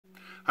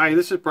Hi,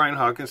 this is Brian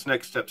Hawkins,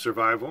 Next Step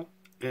Survival,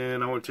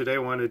 and today I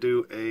want to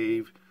do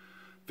a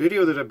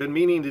video that I've been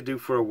meaning to do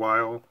for a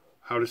while,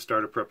 how to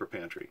start a prepper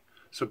pantry.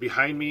 So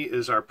behind me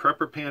is our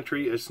prepper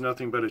pantry. It's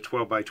nothing but a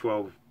 12 by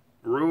 12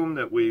 room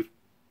that we've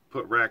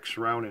put racks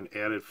around and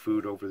added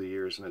food over the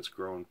years, and it's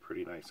grown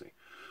pretty nicely.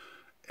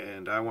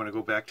 And I want to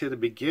go back to the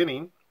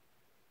beginning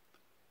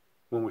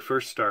when we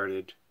first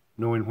started,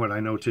 knowing what I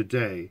know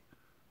today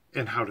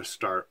and how to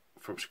start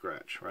from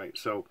scratch, right?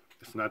 So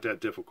it's not that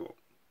difficult.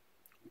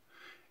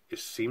 It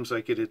seems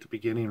like it at the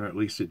beginning, or at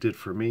least it did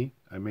for me.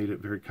 I made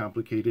it very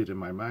complicated in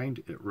my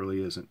mind. It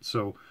really isn't.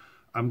 So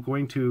I'm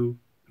going to,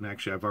 and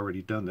actually I've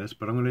already done this,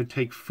 but I'm going to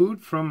take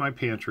food from my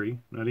pantry,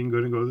 not even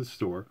going to go to the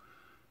store,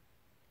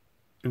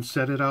 and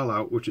set it all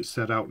out, which it's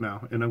set out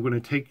now. And I'm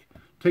going to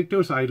take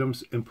those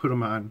items and put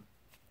them on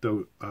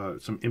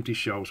some empty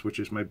shelves, which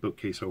is my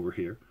bookcase over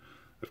here.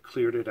 I've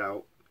cleared it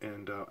out,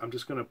 and I'm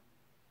just going to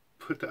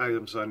put the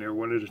items on there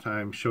one at a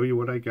time, show you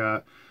what I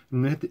got,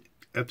 and then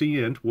at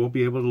the end, we'll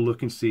be able to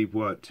look and see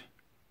what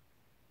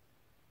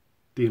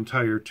the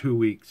entire 2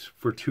 weeks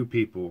for 2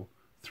 people,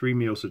 3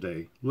 meals a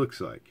day,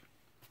 looks like.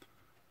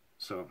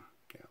 So,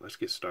 yeah, let's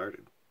get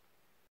started.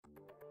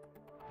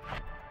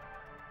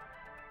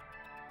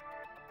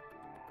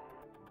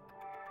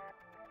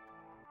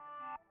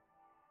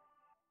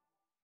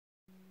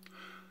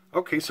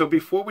 Okay, so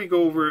before we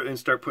go over and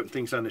start putting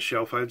things on the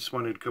shelf, I just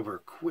wanted to cover a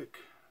quick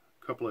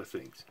couple of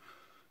things.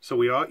 So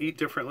we all eat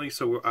differently,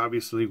 so we're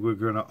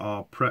going to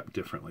all prep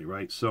differently,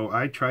 right? So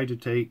I tried to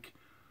take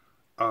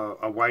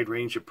a wide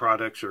range of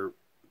products or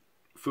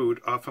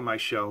food off of my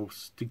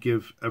shelves to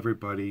give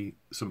everybody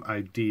some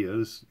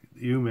ideas.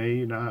 You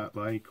may not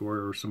like,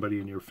 or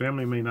somebody in your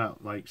family may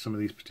not like some of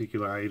these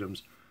particular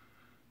items.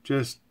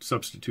 Just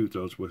substitute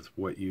those with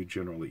what you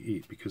generally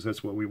eat, because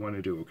that's what we want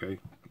to do, okay?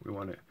 We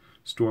want to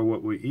store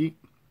what we eat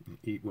and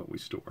eat what we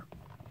store.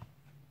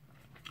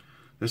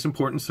 That's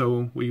important,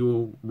 so we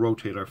will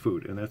rotate our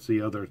food, and that's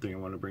the other thing I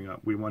want to bring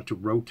up. We want to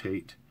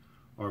rotate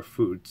our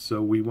food,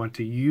 so we want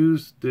to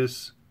use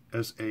this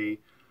as I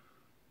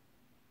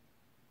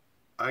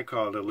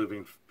call it a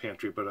living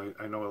pantry, but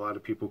I know a lot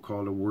of people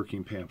call it a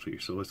working pantry,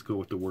 so let's go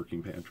with the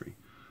working pantry.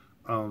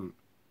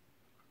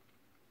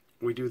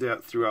 We do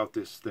that throughout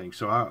this thing.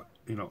 So,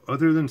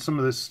 other than some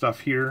of this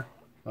stuff here,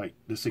 like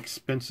this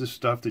expensive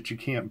stuff that you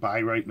can't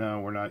buy right now,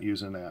 we're not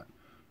using that,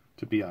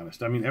 to be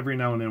honest. I mean, every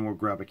now and then we'll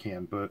grab a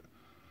can, but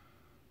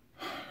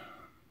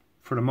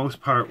for the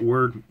most part,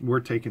 we're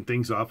taking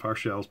things off our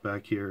shelves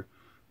back here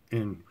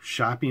and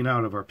shopping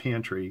out of our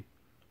pantry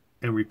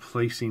and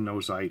replacing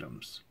those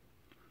items.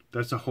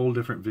 That's a whole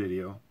different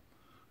video.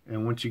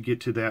 And once you get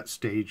to that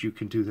stage, you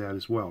can do that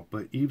as well.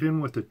 But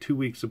even with a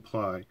 2-week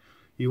supply,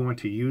 you want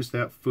to use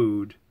that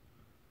food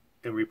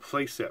and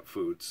replace that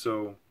food.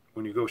 So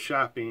when you go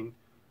shopping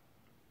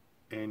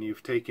and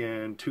you've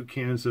taken 2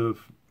 cans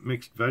of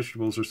mixed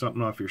vegetables or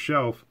something off your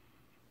shelf,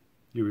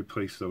 you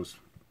replace those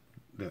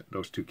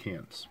 2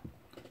 cans.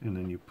 And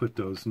then you put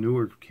those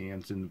newer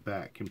cans in the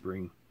back and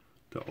bring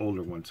the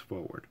older ones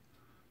forward.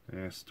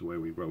 And that's the way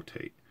we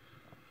rotate.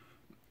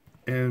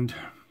 And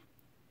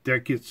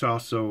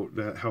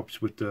that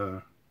helps with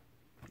the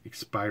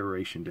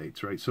expiration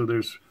dates, right? So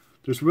there's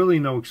really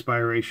no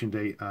expiration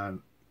date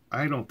on,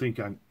 I don't think,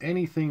 on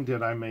anything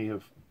that I may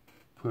have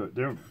put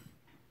there.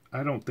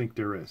 I don't think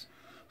there is.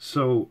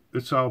 So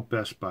it's all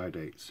best by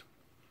dates.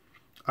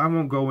 I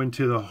won't go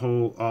into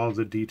all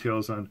the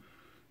details on,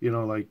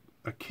 like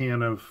a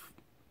can of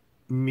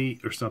meat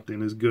or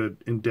something is good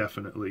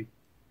indefinitely.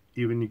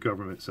 Even the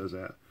government says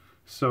that.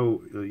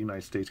 So the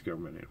United States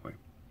government anyway.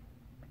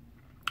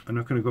 I'm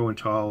not going to go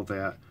into all of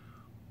that,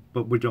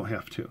 but we don't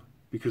have to,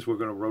 because we're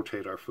going to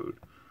rotate our food.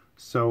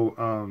 So,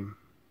 and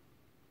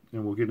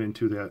we'll get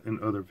into that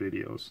in other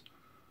videos.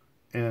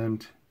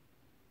 And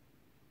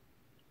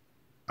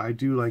I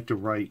do like to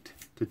write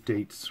the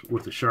dates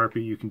with a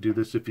Sharpie. You can do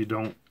this if you'd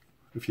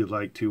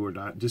like to or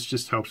not. This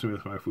just helps me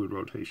with my food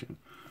rotation.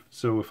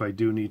 So if I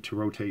do need to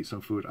rotate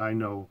some food, I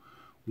know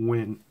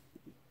what's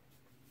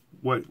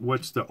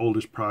the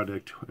oldest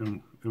product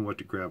and what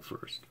to grab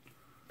first.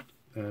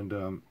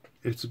 And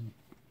it's,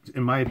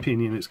 in my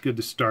opinion, it's good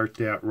to start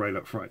that right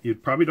up front. You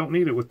probably don't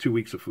need it with 2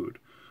 weeks of food,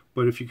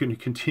 but if you can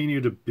continue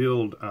to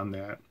build on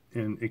that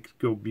and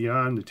go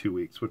beyond the 2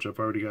 weeks, which I've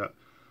already got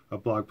a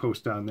blog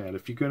post on that.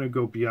 If you're going to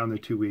go beyond the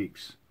 2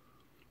 weeks,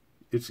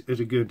 it's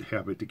a good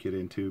habit to get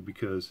into,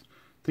 because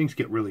things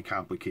get really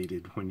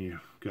complicated when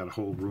you've got a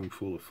whole room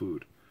full of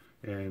food,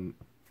 and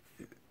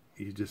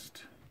you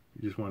just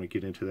want to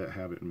get into that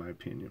habit, in my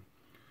opinion.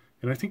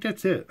 And I think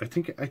that's it. I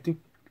think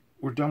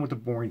we're done with the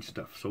boring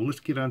stuff. So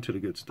let's get on to the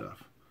good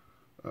stuff.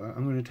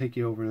 I'm going to take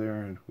you over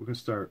there, and we're going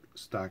to start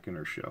stocking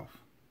our shelf.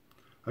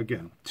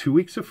 Again, 2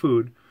 weeks of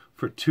food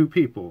for 2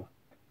 people,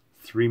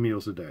 3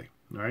 meals a day.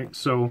 All right.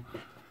 So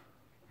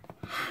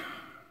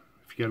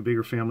if you got a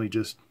bigger family,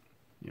 just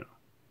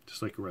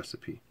like a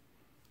recipe,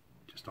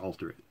 just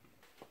alter it.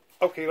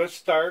 Okay, let's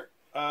start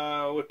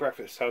with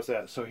breakfast. How's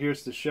that? So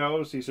here's the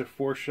shelves. These are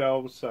 4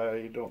 shelves.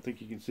 I don't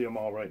think you can see them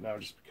all right now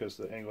just because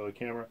of the angle of the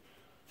camera.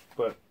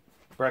 But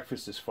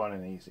breakfast is fun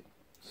and easy.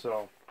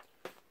 So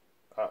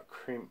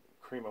cream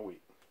of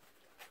wheat.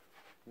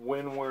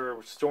 When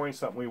we're storing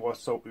something, we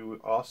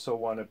also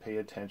want to pay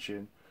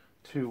attention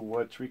to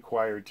what's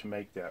required to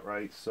make that,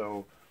 right?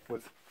 So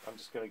I'm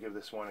just going to give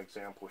this one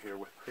example here.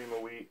 With cream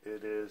of wheat,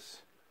 it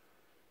is,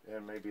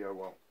 and maybe I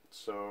won't.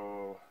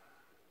 So,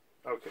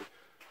 okay.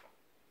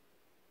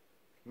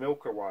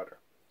 Milk or water.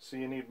 So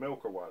you need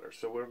milk or water.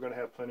 So we're going to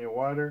have plenty of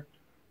water,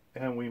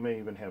 and we may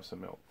even have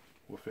some milk.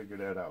 We'll figure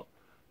that out.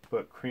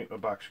 But a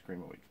box of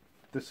cream of wheat.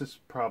 This is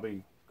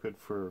probably good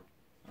for,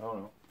 I don't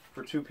know,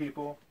 for 2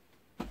 people.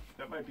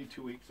 That might be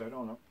 2 weeks. I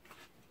don't know.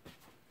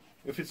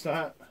 If it's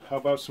not, how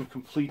about some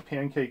complete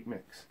pancake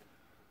mix?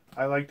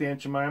 I like the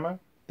Aunt Jemima.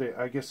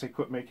 I guess they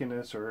quit making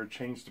this or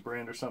changed the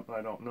brand or something.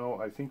 I don't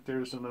know. I think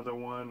there's another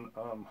one,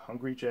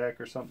 Hungry Jack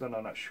or something.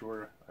 I'm not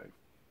sure.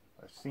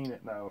 I've seen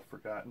it now. I've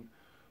forgotten.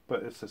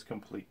 But it says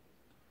complete.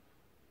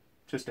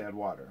 Just add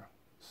water.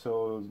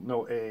 So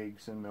no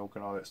eggs and milk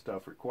and all that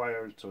stuff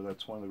required. So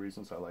that's one of the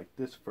reasons I like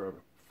this for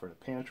the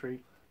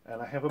pantry.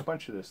 And I have a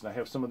bunch of this. And I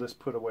have some of this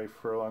put away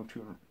for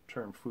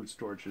long-term food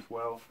storage as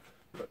well.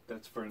 But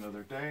that's for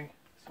another day.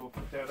 So we'll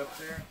put that up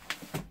there.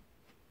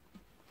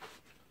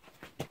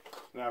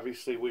 And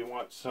obviously we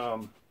want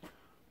some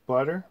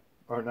butter,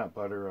 or not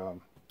butter,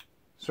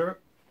 syrup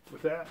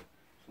with that.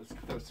 Let's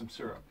throw some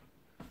syrup.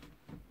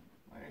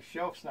 My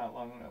shelf's not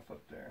long enough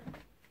up there.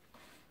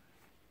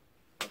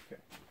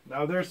 Okay.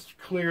 Now there's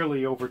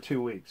clearly over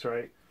 2 weeks,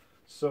 right?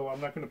 So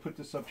I'm not going to put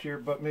this up here,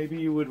 but maybe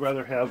you would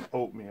rather have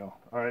oatmeal.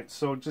 All right,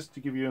 so just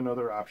to give you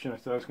another option, I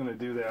thought I was going to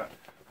do that,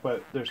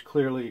 but there's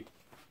clearly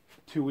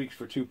 2 weeks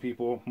for 2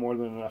 people, more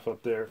than enough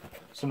up there.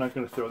 So I'm not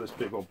going to throw this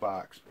big old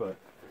box, but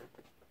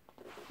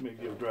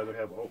maybe you'd rather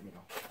have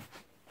oatmeal.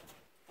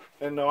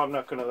 And no, I'm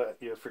not going to let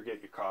you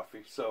forget your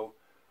coffee. So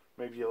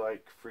maybe you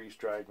like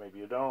freeze-dried, maybe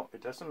you don't.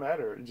 It doesn't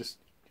matter. It just,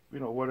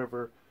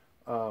 whatever.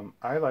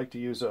 I like to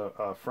use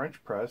a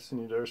French press,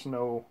 and there's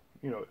no,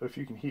 if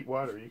you can heat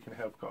water, you can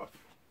have coffee.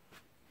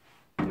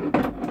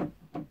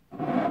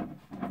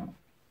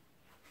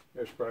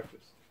 There's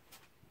breakfast.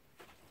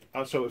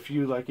 Also, if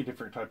you like a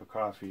different type of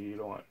coffee, you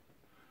don't want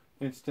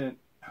instant.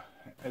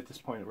 At this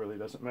point, it really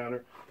doesn't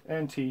matter.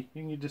 And tea.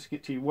 You can just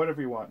get tea,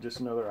 whatever you want. Just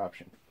another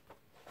option.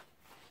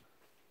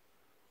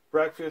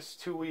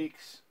 Breakfast, 2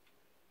 weeks,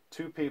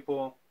 2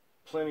 people,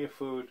 plenty of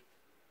food,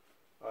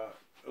 a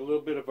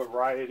little bit of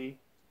variety.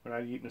 We're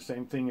not eating the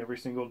same thing every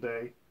single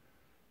day.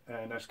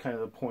 And that's kind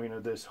of the point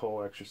of this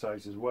whole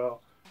exercise as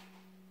well.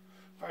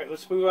 All right,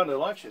 let's move on to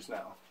lunches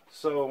now.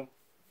 So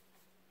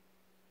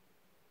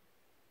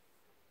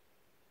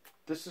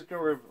this is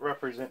going to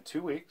represent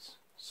 2 weeks.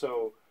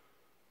 So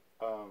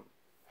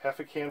half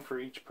a can for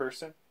each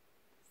person.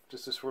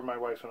 This is for my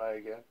wife and I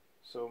again.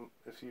 So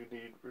if you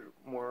need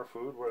more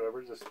food,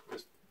 whatever, just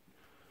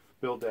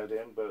build that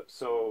in.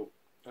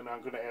 And I'm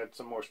going to add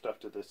some more stuff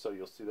to this, so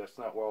you'll see that's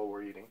not while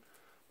we're eating.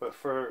 But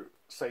for,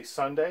 say,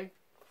 Sunday,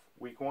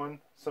 week 1,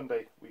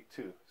 Sunday, week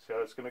 2. See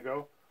how it's going to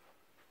go?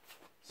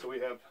 So we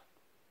have,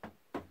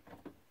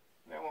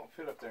 that won't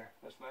fit up there.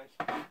 That's nice.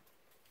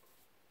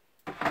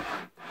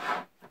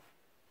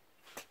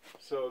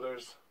 So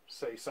there's,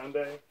 say,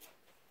 Sunday.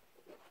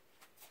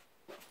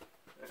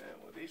 And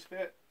will these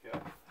fit? Yeah.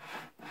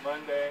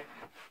 Monday.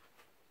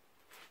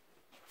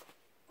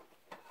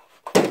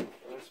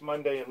 It's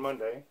Monday and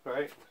Monday,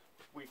 right?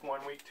 Week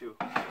 1, week 2.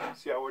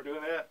 See how we're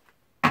doing that?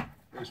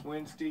 There's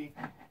Wednesday.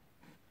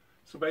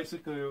 So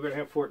basically we're going to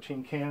have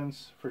 14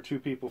 cans for 2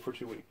 people for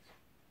 2 weeks.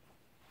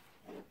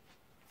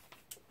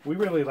 We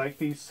really like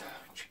these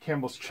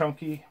Campbell's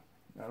Chunky.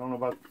 I don't know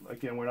about,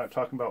 again, we're not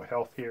talking about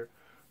health here,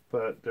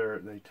 but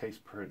they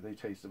taste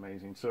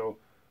amazing. So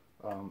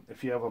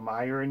if you have a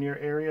Meijer in your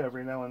area,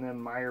 every now and then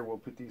Meijer will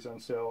put these on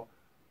sale.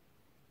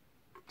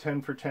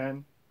 10 for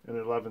 10 and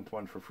an 11th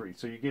one for free.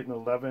 So you're getting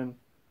 11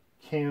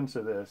 cans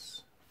of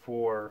this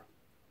for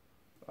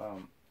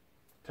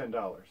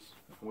 $10.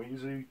 We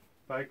usually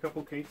buy a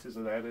couple cases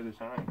of that at a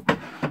time.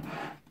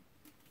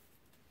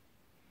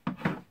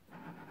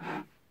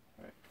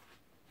 Right.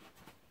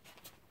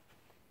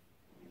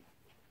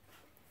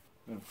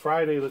 And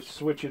Friday, let's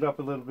switch it up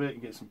a little bit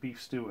and get some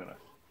beef stew in it.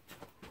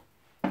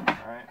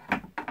 Alright.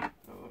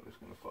 Oh, it's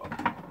going to fall.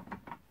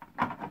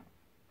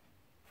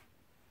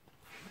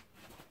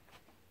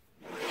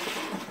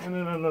 And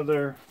then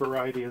another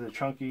variety of the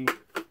Chunky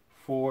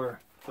for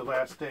the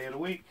last day of the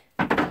week,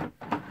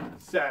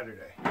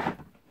 Saturday.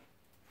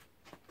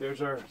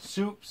 There's our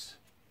soups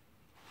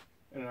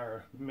and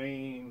our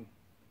main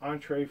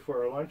entree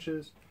for our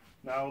lunches.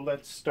 Now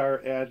let's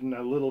start adding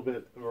a little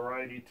bit of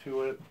variety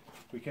to it.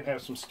 We can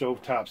have some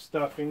stovetop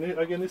stuffing.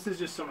 Again, this is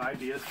just some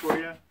ideas for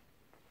you.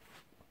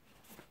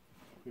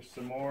 Here's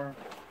some more.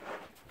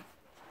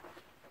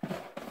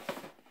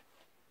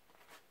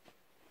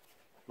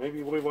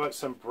 Maybe we want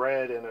some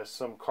bread and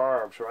some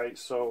carbs, right?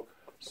 So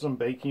some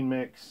baking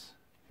mix.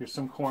 Here's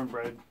some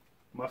cornbread,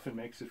 muffin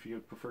mix if you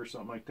prefer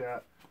something like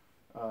that.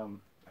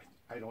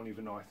 I don't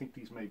even know. I think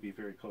these may be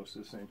very close to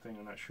the same thing.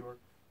 I'm not sure.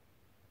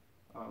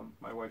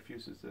 My wife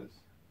uses this.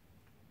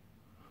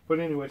 But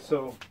anyway,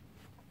 so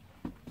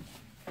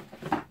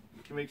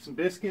can make some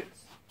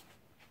biscuits.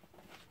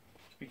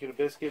 Speaking of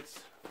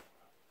biscuits,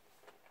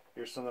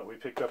 here's some that we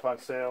picked up on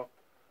sale.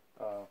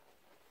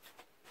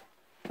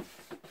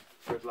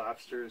 Red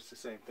Lobster is the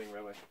same thing,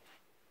 really.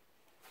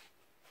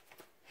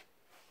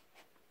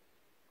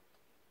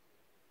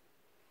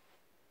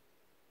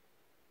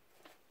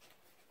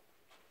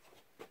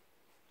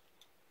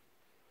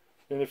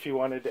 And if you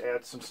wanted to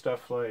add some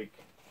stuff like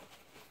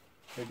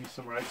maybe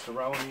some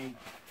rice-a-roni,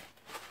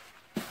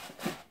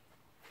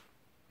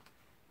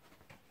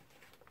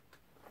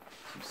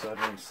 some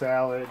Southern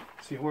salad.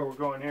 See where we're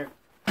going here?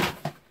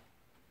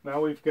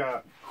 Now we've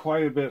got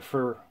quite a bit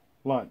for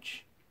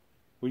lunch.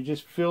 We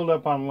just filled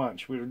up on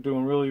lunch. We were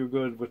doing really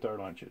good with our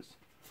lunches.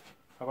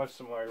 How about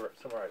some rice?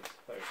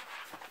 Like,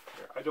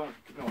 I don't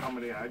know how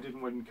many. I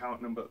wasn't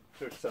counting them, but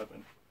there's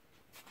 7.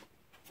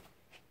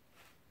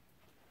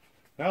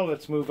 Now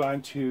let's move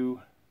on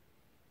to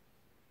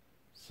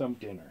some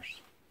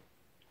dinners.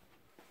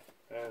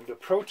 And the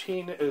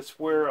protein is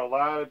where a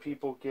lot of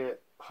people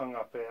get hung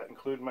up at,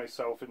 including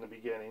myself in the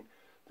beginning.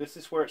 This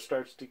is where it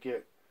starts to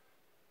get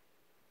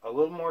a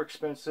little more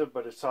expensive,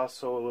 but it's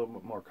also a little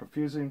bit more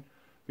confusing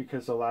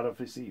because a lot of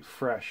us eat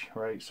fresh,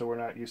 right? So we're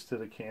not used to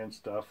the canned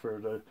stuff or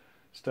the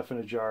stuff in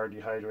a jar,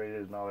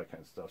 dehydrated and all that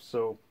kind of stuff.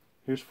 So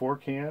here's 4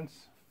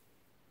 cans,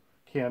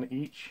 can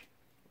each,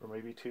 or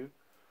maybe 2.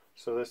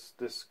 So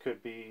this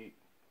could be,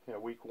 you know,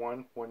 week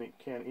 1, 1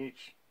 can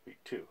each, week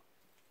 2.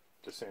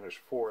 Just saying there's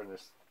 4 in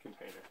this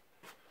container.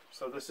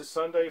 So this is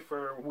Sunday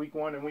for week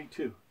 1 and week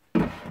 2.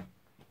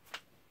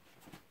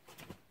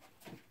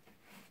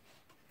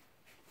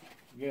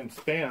 Again,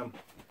 Spam,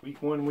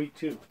 week 1, week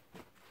 2.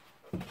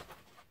 A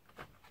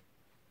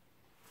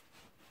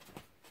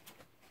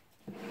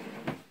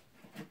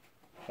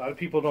lot of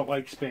people don't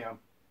like Spam.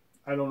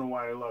 I don't know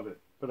why I love it,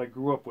 but I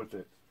grew up with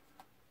it.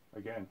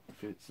 Again,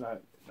 if it's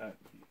not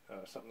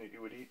something that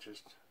you would eat,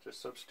 just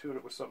substitute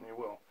it with something you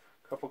will.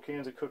 A couple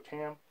cans of cooked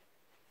ham.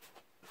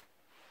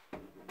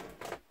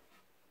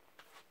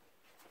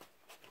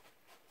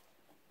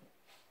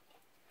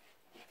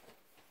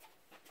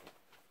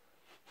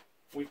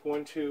 Week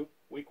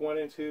 1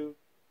 and 2,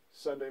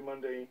 Sunday,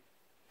 Monday,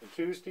 and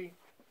Tuesday.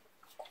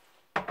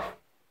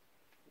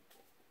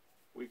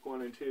 Week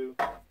 1 and 2,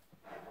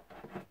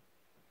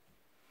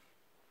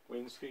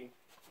 Wednesday.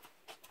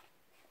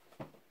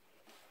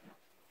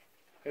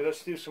 Hey,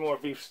 let's do some more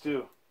beef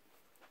stew.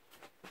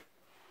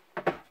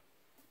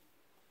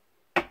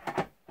 There's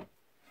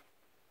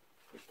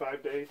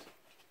 5 days.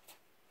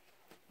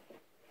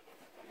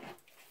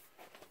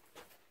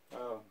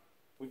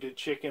 We did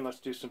chicken, let's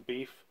do some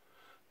beef.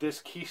 This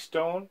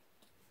Keystone,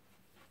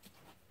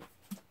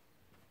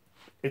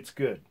 it's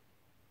good.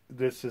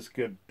 This is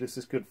good. This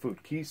is good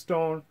food.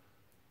 Keystone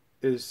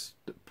is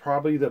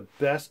probably the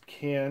best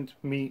canned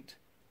meat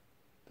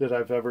that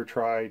I've ever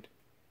tried,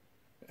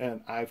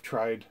 and I've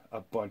tried a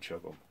bunch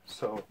of them.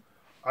 So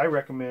I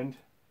recommend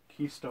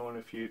Keystone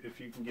if you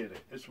can get it.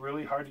 It's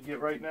really hard to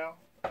get right now.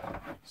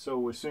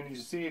 So as soon as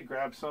you see it,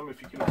 grab some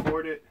if you can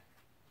afford it.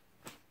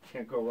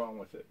 Can't go wrong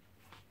with it.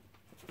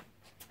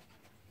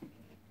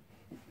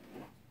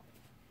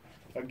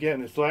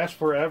 Again, it lasts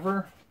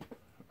forever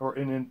or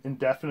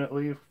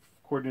indefinitely,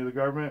 according to the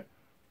government,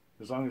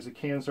 as long as the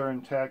cans are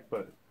intact.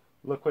 But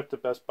look what the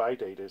best buy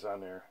date is on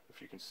there,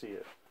 if you can see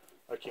it.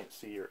 I can't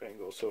see your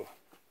angle, so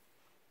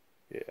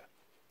yeah.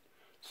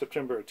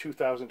 September of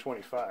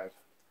 2025.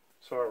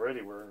 So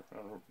already we're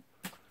on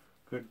a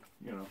good,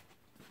 you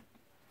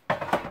know,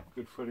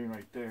 good footing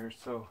right there.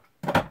 So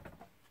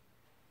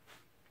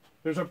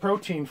there's a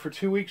protein for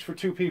 2 weeks for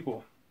 2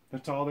 people.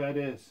 That's all that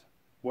is.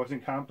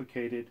 Wasn't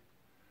complicated.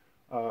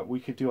 We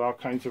could do all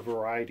kinds of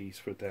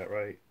varieties with that,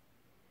 right?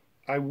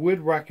 I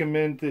would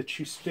recommend that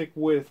you stick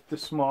with the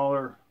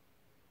smaller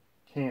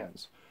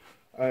cans.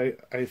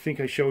 I think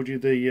I showed you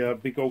the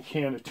big old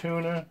can of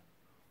tuna.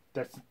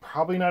 That's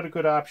probably not a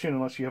good option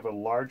unless you have a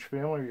large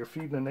family or you're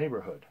feeding the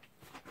neighborhood.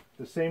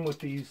 The same with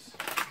these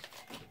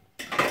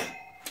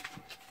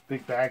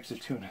big bags of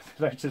tuna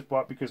that I just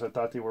bought because I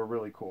thought they were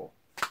really cool.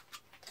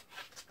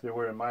 They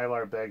were in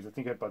Mylar bags. I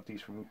think I bought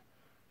these from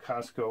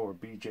Costco or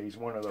BJ's,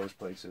 one of those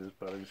places,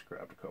 but I just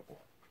grabbed a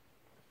couple.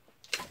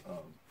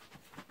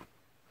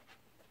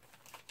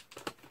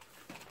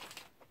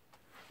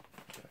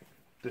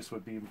 This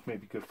would be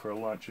maybe good for a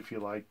lunch if you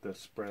like the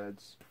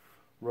spreads,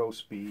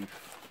 roast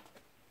beef,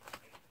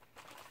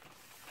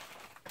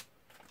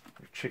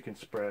 or chicken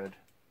spread.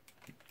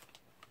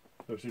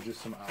 Those are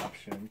just some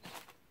options.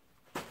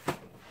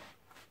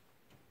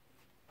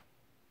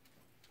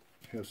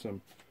 Have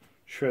some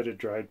shredded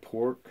dried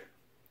pork.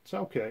 It's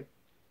okay.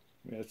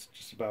 That's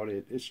just about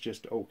it. It's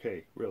just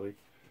okay, really.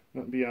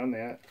 Nothing beyond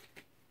that.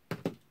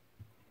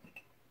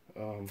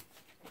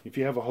 If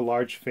you have a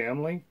large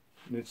family,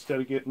 instead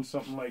of getting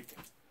something like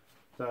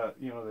the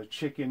the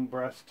chicken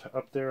breast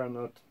up there on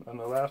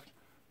the left,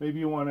 maybe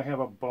you want to have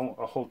a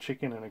whole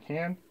chicken in a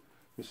can.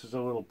 This is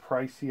a little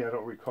pricey. I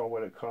don't recall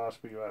what it cost,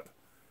 but you got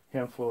a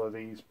handful of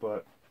these,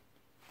 but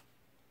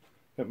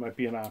that might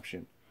be an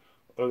option.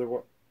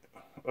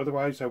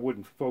 Otherwise, I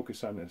wouldn't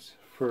focus on this.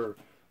 For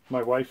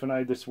My wife and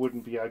I, this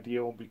wouldn't be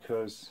ideal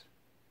because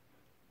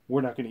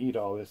we're not going to eat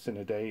all this in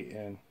a day,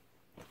 and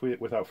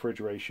without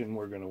refrigeration,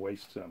 we're going to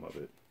waste some of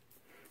it.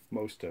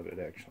 Most of it,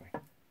 actually.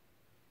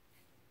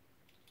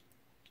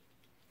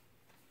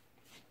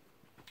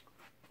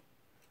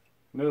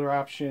 Another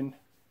option,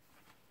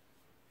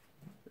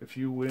 if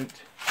you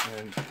went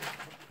and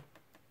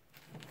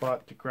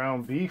bought the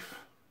ground beef,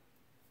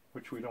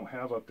 which we don't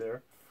have up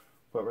there,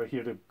 but right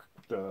here,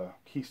 the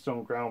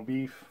Keystone ground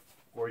beef,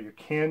 or you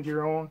canned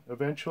your own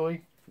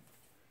eventually.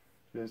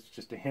 It's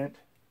just a hint.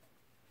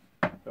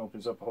 It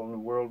opens up a whole new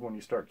world when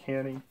you start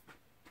canning.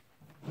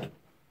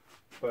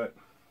 But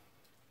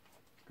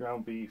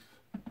ground beef,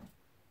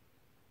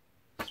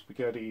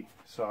 spaghetti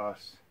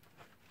sauce,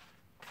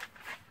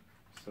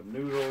 some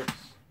noodles.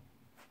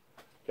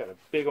 Got a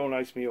big old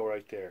nice meal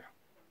right there.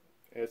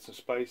 Add some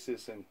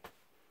spices and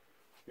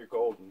you're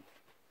golden.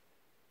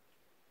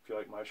 If you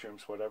like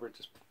mushrooms, whatever,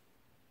 just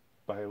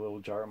buy a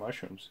little jar of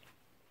mushrooms.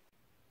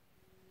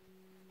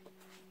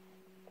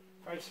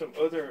 Alright, some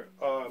other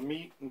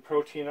meat and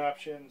protein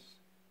options.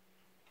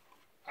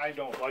 I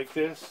don't like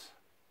this.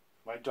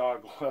 My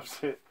dog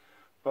loves it.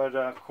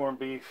 But corned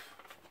beef.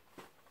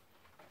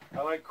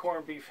 I like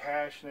corned beef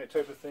hash and that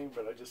type of thing,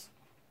 but I just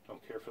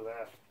don't care for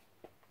that.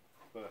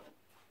 But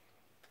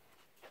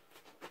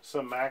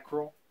some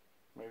mackerel.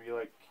 Maybe you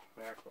like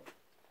mackerel.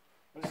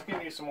 I'm just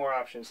giving you some more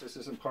options. This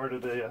isn't part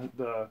of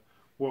the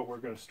what we're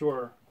going to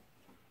store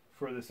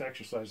for this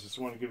exercise. I just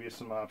want to give you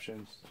some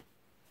options.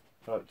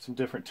 Some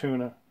different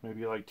tuna.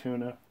 Maybe you like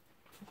tuna.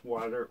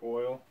 Water,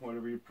 oil,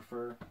 whatever you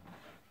prefer.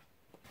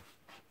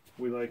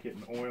 We like it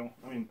in oil.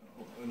 In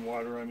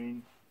water,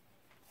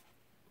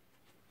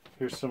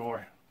 Here's some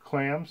more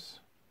clams.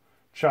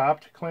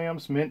 Chopped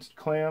clams, minced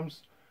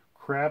clams,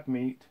 crab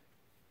meat,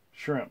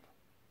 shrimp.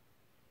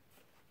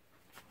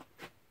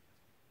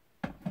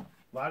 A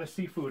lot of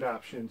seafood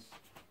options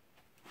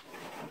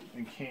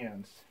in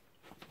cans.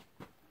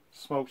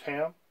 Smoked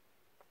ham.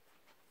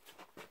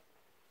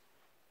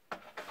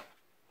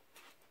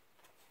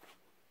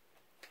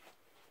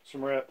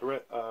 Some red,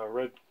 what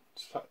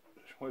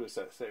does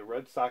that say?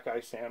 Red sockeye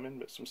salmon,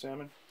 but some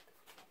salmon.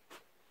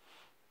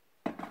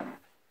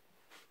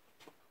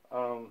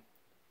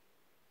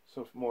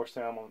 Some more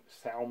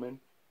salmon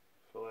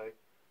fillet,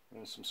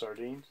 and some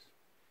sardines.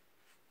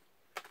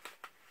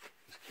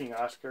 This King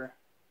Oscar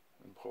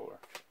and Polar.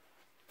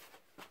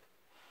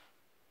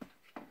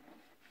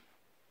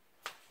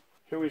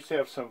 Here we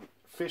have some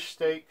fish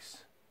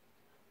steaks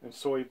and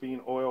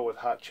soybean oil with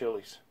hot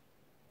chilies,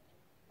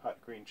 hot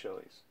green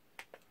chilies.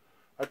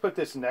 I put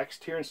this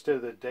next here instead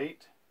of the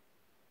date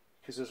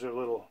because there's a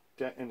little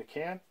dent in the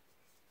can,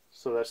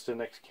 so that's the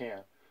next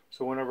can.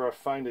 So whenever I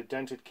find a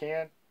dented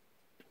can,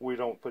 we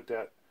don't put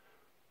that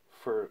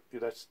for,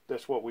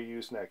 that's what we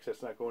use next.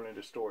 That's not going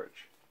into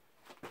storage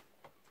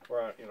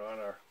or on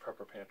our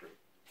prepper pantry.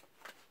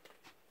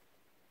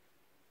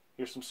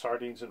 Here's some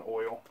sardines and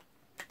oil.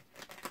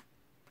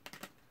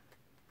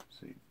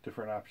 See,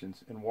 different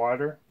options in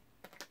water,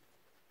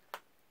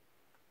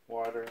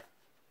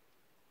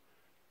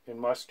 in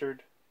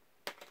mustard,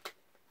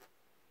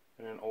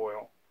 and in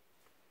oil.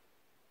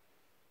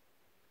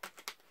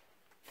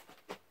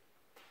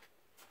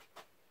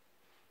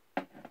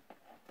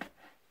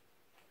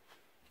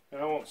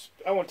 And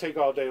I won't take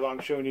all day long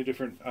showing you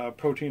different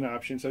protein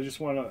options. I just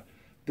want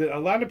to. A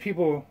lot of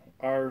people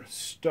are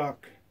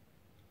stuck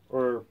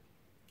or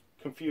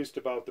confused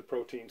about the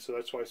protein, so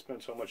that's why I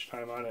spend so much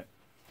time on it.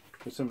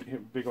 There's some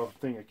big old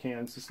thing of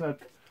cans. It's not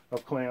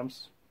of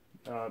clams.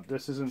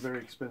 This isn't very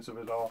expensive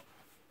at all.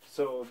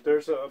 So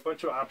there's a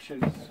bunch of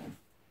options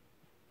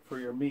for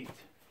your meat,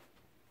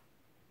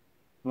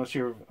 unless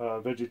you're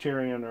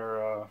vegetarian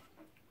or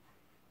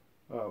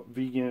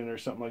vegan or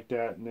something like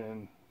that, and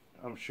then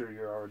I'm sure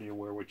you're already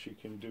aware what you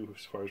can do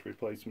as far as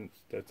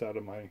replacements. That's out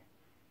of my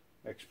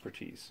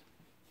expertise.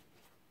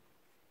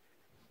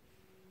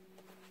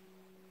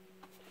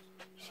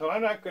 So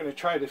I'm not going to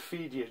try to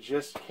feed you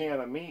just a can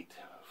of meat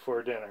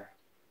for dinner.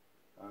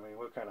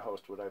 What kind of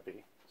host would I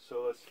be?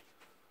 So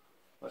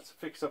let's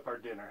fix up our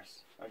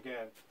dinners.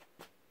 Again,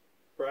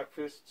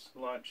 breakfasts,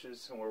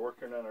 lunches, and we're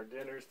working on our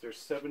dinners. There's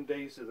 7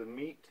 days of the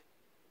meat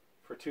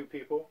for 2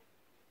 people.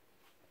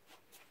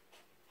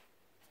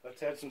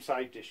 Let's add some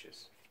side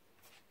dishes.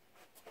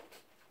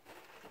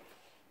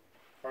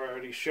 I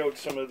already showed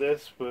some of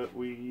this, but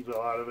we eat a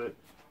lot of it.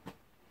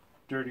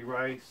 Dirty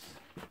rice.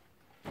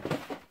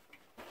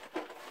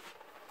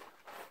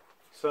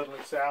 Suddenly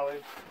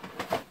salad.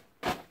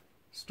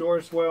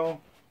 Stores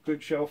well,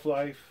 good shelf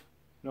life,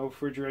 no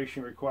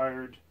refrigeration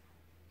required,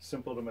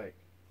 simple to make.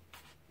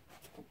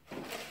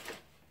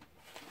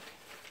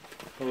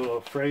 A little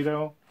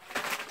Alfredo.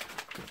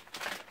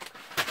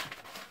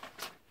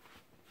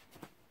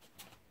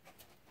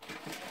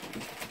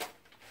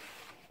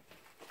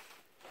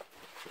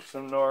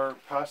 Some more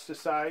pasta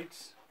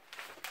sides.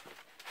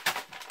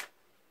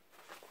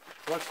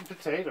 Want some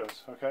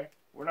potatoes, okay?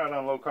 We're not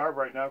on low carb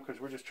right now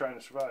because we're just trying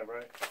to survive,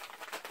 right?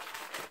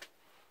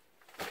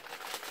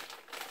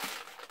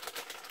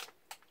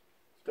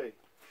 Steak.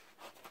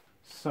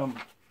 Some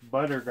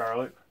butter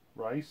garlic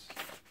rice.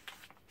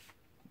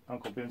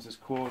 Uncle Ben's is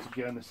cool.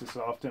 Again, this is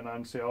often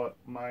on sale at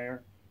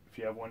Meyer. If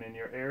you have one in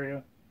your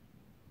area,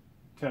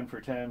 10 for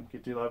 10,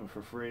 get the 11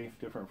 for free,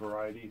 different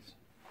varieties.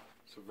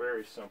 So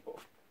very simple.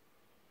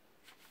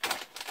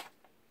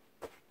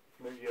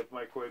 Maybe you have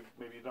microwave,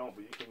 maybe you don't,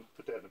 but you can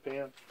put that in the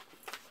pan.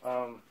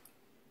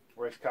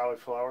 Rice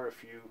cauliflower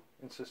if you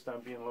insist on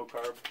being low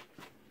carb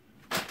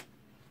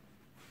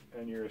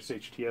and your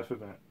SHTF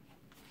event.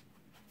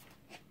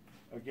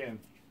 Again,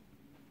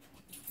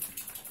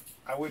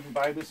 I wouldn't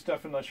buy this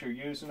stuff unless you're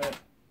using it.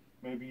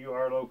 Maybe you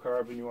are low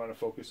carb and you want to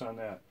focus on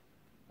that.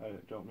 I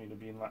don't mean to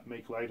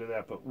make light of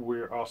that, but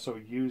we're also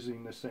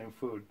using the same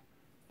food.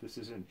 This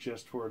isn't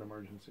just for an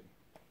emergency.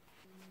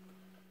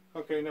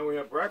 Okay, now we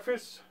have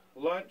breakfast,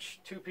 lunch,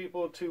 2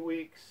 people, 2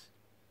 weeks,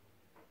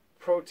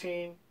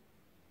 protein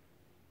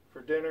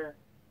for dinner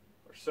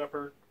or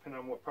supper, depending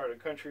on what part of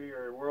the country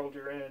or world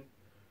you're in,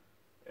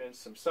 and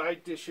some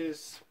side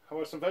dishes. How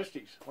about some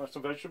veggies? Want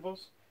some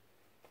vegetables?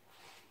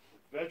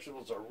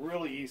 Vegetables are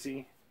really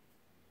easy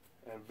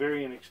and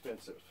very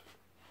inexpensive.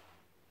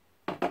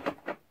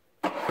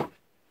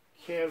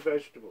 Canned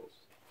vegetables,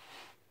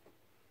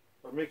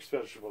 or mixed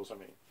vegetables, I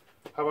mean.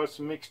 How about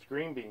some mixed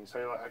green beans?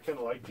 I kind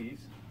of like these.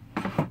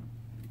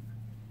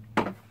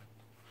 Some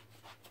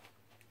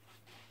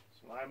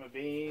lima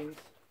beans.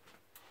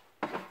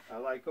 I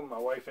like them. My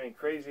wife ain't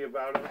crazy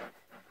about them,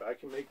 but I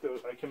can make those.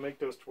 I can make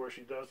those to where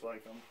she does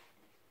like them.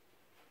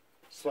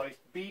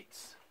 Sliced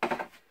beets.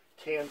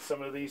 Canned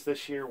some of these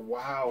this year.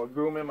 Wow, I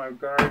grew them in my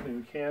garden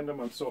and canned them.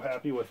 I'm so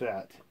happy with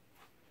that.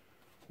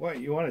 What,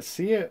 you want to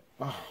see it?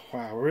 Oh,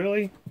 wow,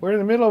 really? We're in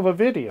the middle of a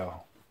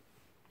video.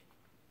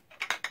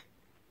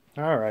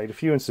 Alright,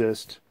 if you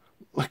insist.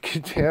 Look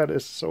at that,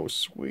 it's so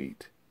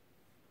sweet.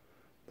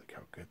 Look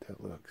how good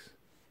that looks.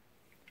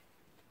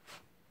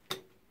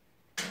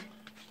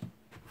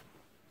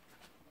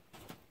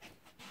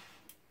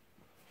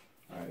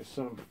 Alright,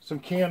 some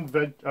canned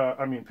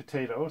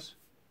potatoes.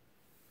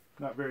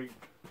 Not very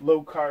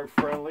low carb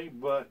friendly,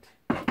 but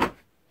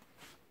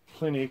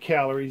plenty of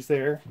calories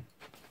there.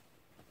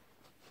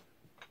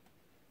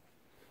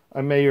 I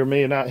may or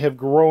may not have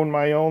grown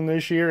my own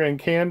this year and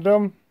canned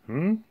them.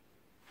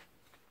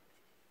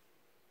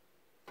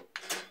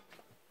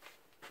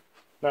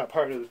 Not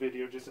part of the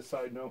video, just a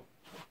side note.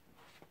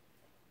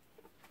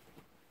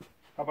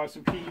 How about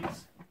some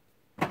peas?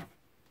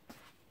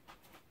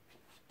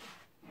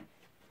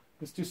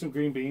 Let's do some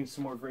green beans,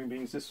 some more green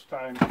beans. This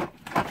time we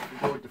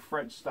go with the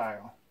French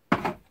style.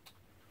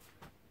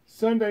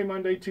 Sunday,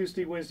 Monday,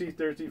 Tuesday, Wednesday,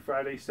 Thursday,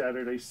 Friday,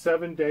 Saturday.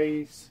 7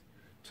 days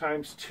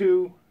times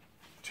 2.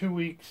 2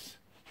 weeks.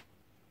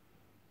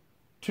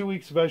 2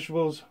 weeks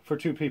vegetables for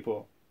 2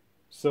 people.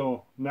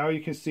 So now you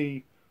can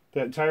see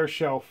that entire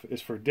shelf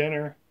is for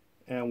dinner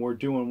and we're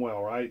doing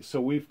well, right?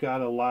 So we've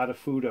got a lot of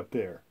food up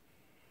there.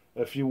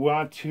 If you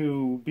want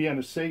to be on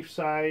the safe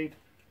side,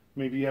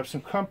 maybe you have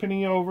some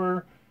company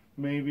over,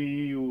 maybe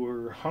you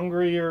were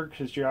hungrier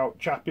because you're out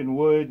chopping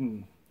wood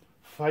and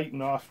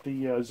fighting off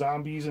the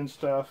zombies and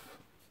stuff.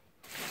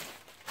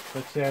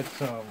 Let's add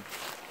some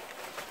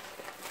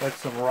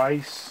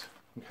rice.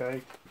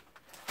 Okay,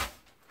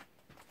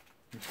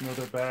 just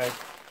another bag,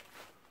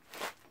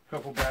 a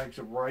couple bags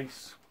of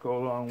rice go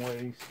a long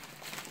ways.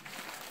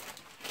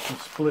 Some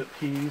split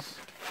peas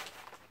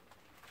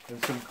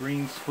and some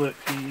green split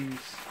peas.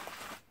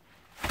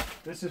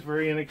 This is a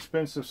very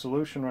inexpensive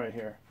solution right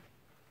here.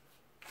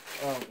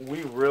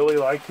 We really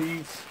like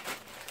these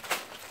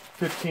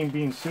 15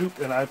 bean soup,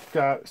 and I've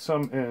got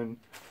some in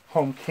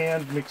home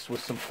canned mixed with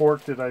some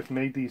pork that I've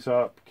made these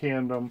up,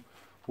 canned them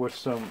with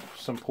some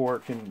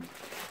pork and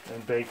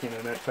bacon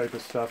and that type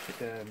of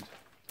stuff, and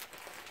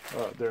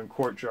they're in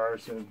quart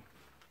jars. And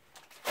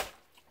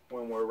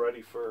when we're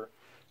ready for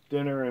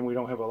dinner and we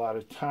don't have a lot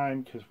of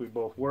time because we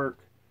both work,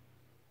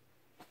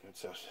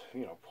 it's just,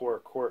 pour a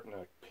quart in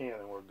a pan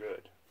and we're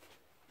good.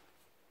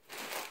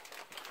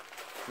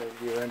 Maybe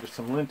we're into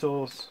some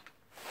lentils.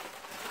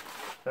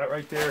 That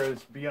right there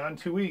is beyond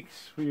 2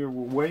 weeks. We are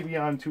way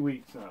beyond 2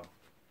 weeks now,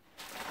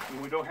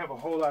 and we don't have a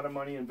whole lot of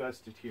money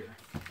invested here.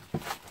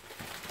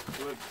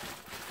 So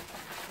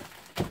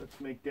let's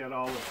make that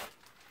all look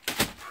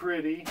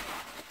pretty.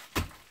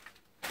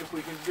 If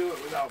we can do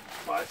it without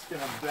busting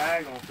a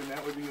bag open,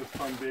 that would be a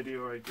fun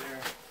video right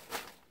there.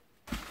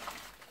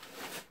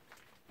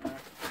 All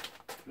right,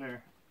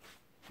 there.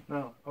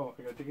 No, oh,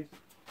 I got these.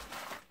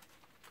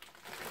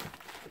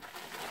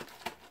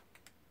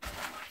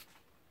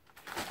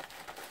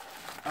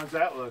 How's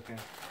that looking?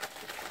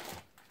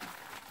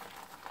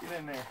 Get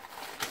in there.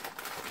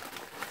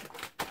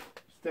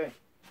 Stay.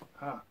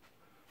 Ah,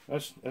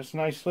 that's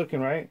nice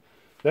looking, right?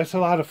 That's a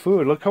lot of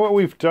food. Look how what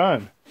we've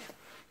done.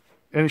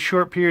 In a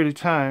short period of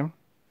time,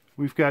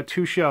 we've got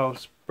 2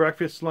 shelves,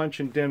 breakfast, lunch,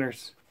 and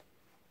dinners.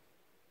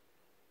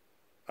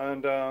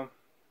 And I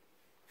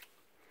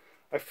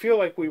feel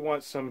like we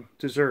want some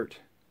dessert.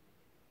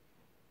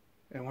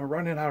 And we're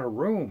running out of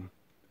room.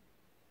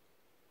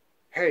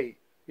 Hey,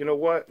 you know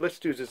what? Let's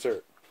do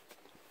dessert.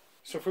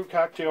 Some fruit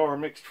cocktail or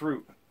mixed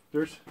fruit.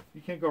 You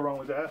can't go wrong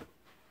with that.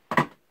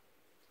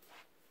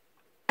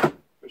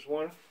 There's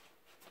one.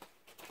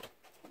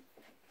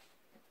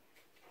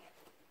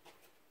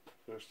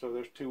 So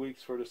there's 2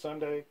 weeks for the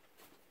Sunday.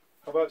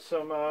 How about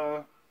some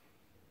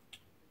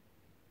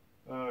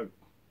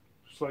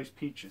sliced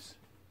peaches?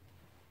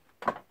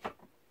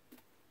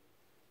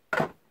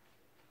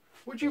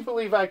 Would you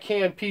believe I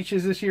canned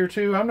peaches this year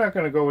too? I'm not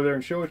going to go over there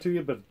and show it to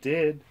you, but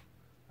did.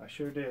 I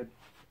sure did.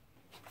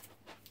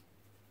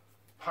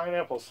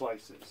 Pineapple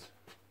slices.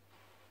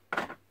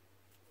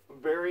 I'm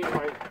burying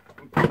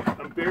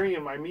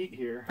my meat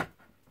here.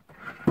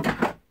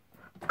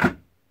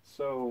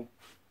 So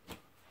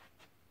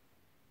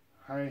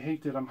I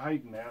hate that I'm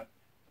hiding that.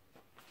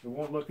 It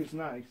won't look as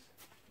nice.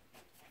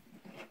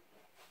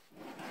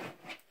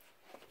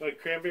 Like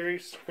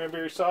cranberries,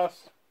 cranberry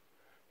sauce.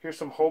 Here's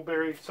some whole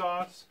berry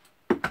sauce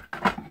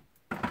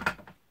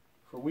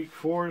for week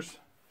 4s,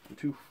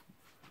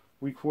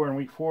 week 4 and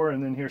week 4,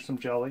 and then here's some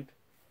jellied.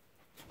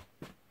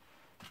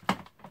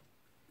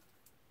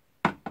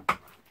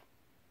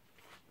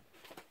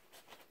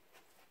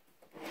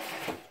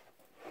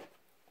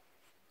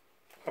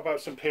 How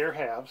about some pear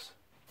halves?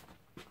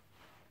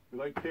 You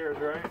like pears,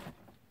 right?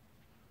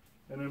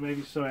 And then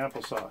maybe some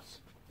applesauce.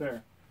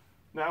 There.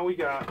 Now we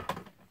got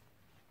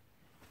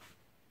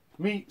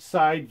meat,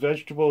 side,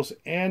 vegetables,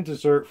 and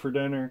dessert for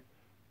dinner.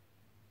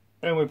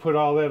 And we put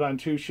all that on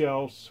 2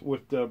 shelves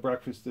with the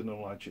breakfast and the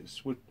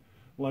lunches. With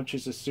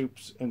lunches as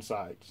soups and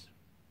sides.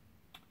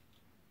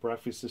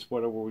 Breakfast is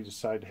whatever we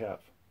decide to have.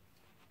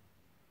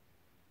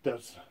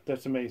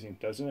 That's amazing,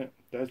 doesn't it?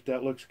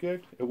 That looks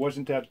good. It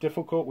wasn't that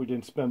difficult. We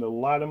didn't spend a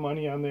lot of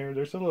money on there.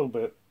 There's a little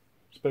bit,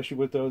 especially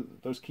with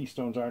those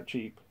Keystones aren't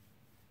cheap.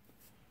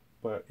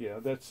 But yeah,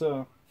 that's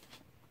those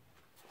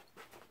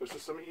are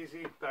some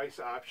easy, nice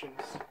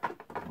options.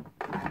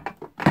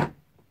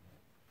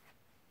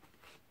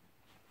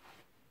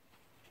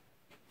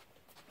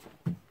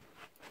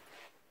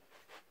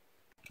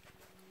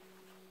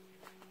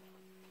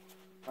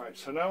 Alright,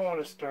 so now I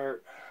want to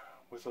start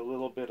with a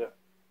little bit of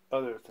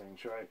other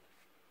things, right?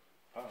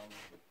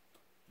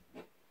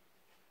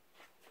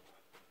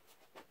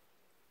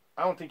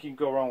 I don't think you can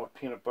go wrong with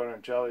peanut butter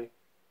and jelly.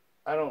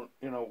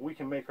 We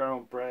can make our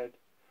own bread,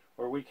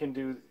 or we can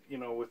do,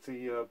 with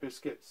the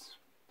biscuits,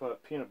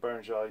 but peanut butter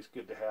and jelly is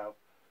good to have.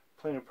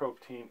 Plenty of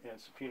protein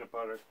and some peanut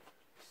butter.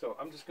 So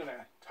I'm just going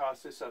to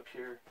toss this up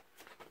here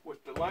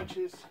with the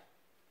lunches.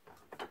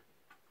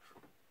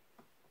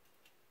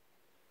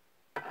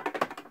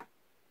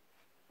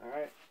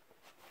 Alright.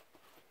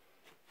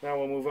 Now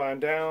we'll move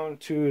on down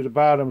to the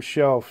bottom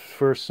shelf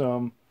for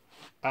some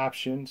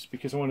options,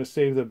 because I want to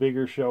save the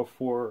bigger shelf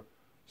for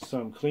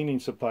some cleaning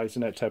supplies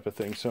and that type of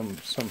thing. Some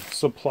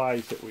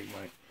supplies that we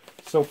might.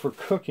 So for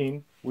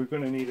cooking, we're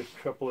going to need a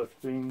couple of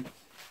things.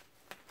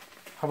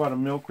 How about a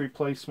milk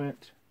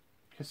replacement?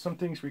 Because some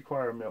things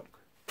require milk.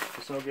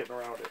 There's no getting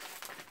around it.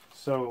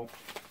 So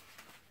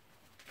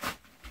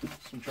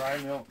some dry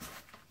milk.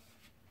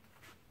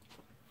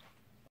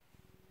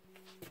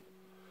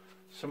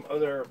 Some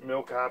other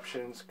milk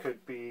options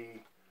could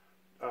be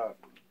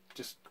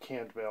just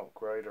canned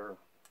milk, right, or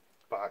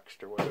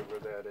boxed or whatever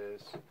that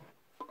is.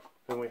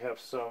 Then we have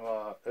some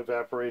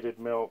evaporated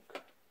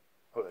milk.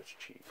 Oh, that's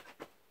cheese.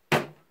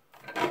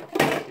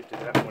 Get to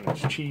that when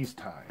it's cheese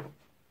time.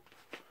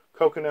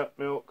 Coconut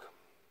milk.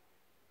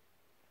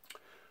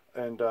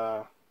 And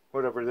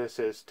whatever this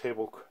is,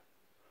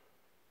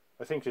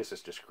 I think this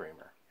is just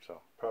creamer,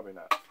 so probably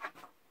not.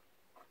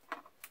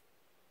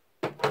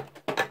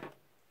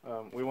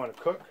 We want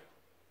to cook,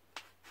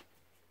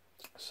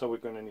 so we're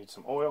going to need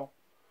some oil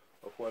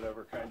of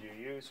whatever kind you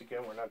use.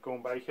 Again, we're not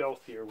going by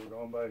health here, we're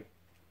going by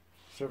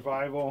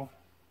survival.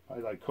 I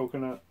like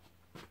coconut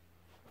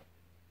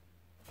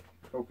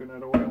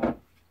oil.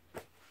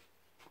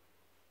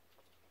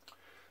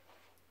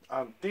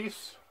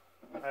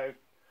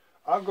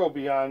 I'll go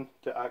beyond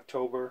to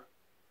October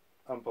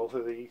on both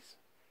of these,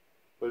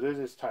 but it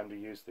is time to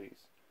use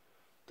these.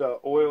 The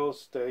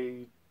oils,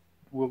 they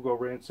will go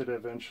rancid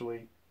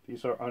eventually.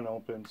 These are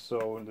unopened,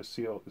 so in the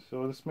seal.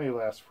 So this may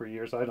last for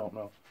years, I don't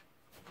know.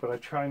 But I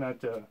try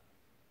not to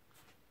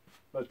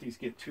let these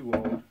get too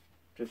old.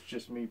 That's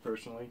just me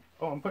personally.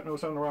 Oh, I'm putting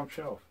those on the wrong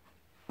shelf.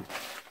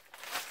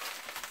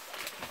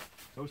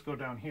 Those go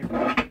down here.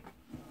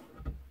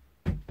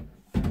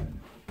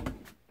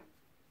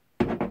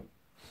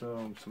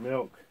 Some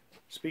milk.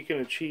 Speaking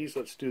of cheese,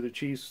 let's do the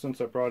cheese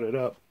since I brought it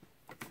up.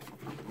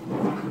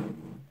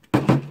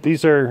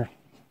 These are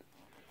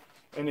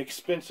an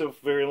expensive,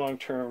 very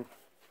long-term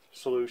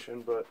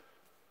solution, but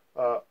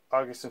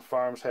Hawkins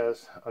Farms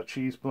has a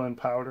cheese blend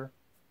powder.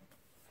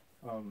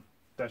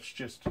 That's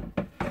just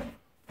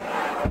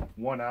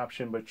one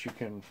option, but you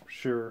can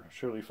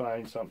surely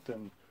find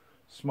something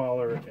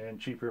smaller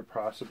and cheaper,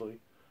 possibly.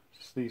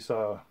 Just these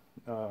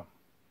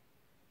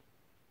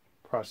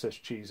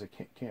processed cheese,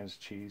 cans of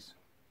cheese,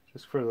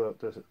 just for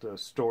the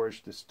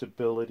storage, the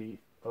stability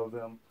of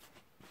them.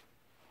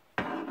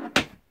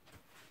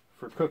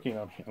 For cooking,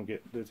 I'm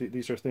getting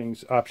these are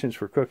options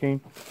for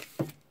cooking.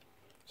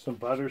 Some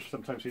butters,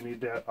 sometimes you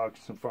need that.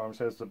 Hawkins Farms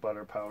has the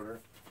butter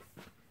powder.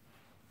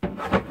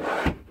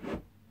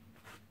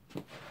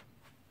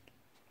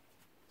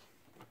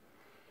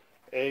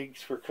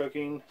 eggs for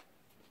cooking.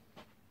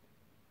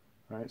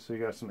 Alright, so you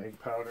got some egg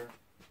powder.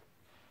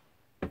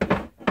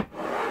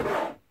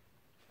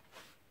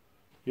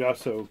 You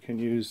also can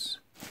use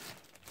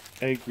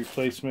egg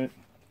replacement.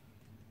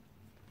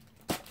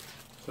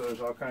 So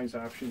there's all kinds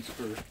of options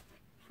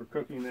for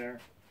cooking there.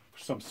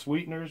 Some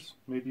sweeteners.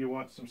 Maybe you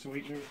want some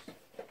sweeteners.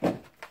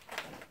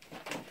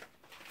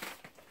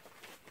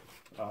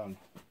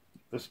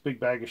 This big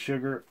bag of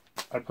sugar,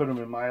 I put them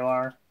in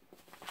Mylar.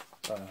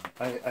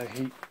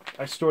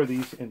 I store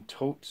these in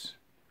totes,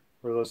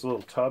 or those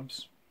little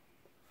tubs.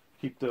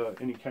 Keep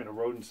any kind of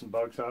rodents and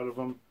bugs out of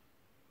them.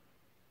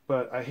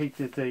 But I hate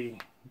that they,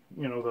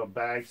 you know, the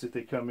bags that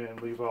they come in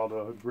leave all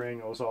the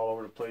granules all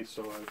over the place,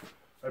 so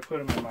I put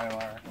them in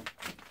Mylar.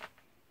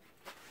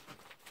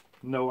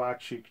 No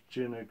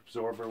oxygen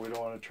absorber, we don't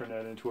want to turn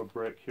that into a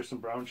brick. Here's some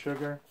brown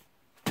sugar.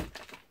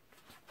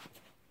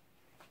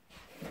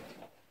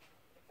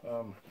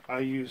 I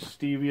use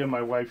stevia,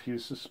 my wife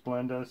uses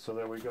Splenda, so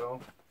there we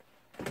go.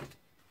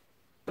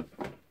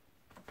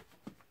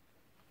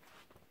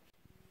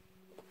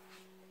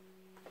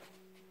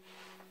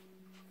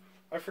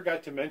 I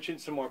forgot to mention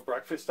some more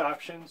breakfast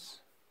options.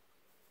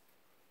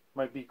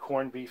 Might be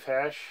corned beef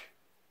hash,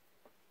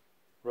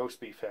 roast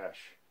beef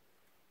hash.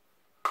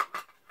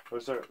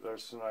 There's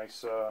a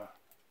nice,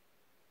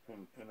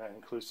 and that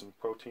includes some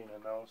protein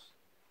in those.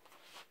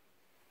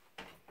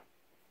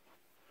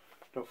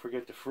 Don't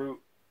forget the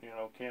fruit, you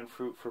know, canned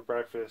fruit for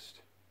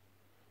breakfast.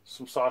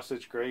 Some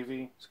sausage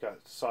gravy, it's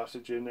got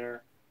sausage in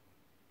there.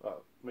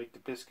 Make the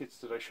biscuits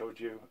that I showed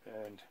you,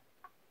 and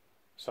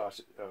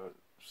sausage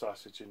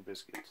and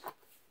biscuits.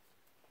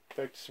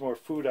 Back to some more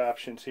food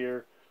options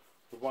here.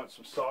 We want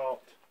some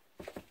salt.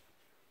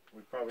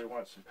 We probably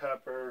want some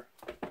pepper.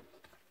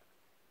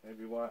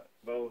 Maybe want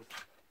both.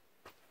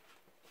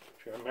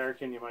 If you're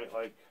American, you might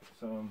like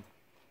some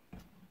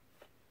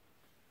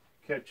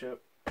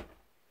ketchup,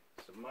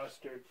 some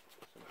mustard,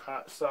 some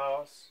hot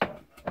sauce,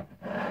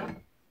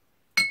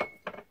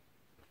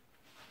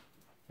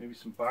 maybe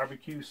some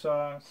barbecue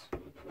sauce.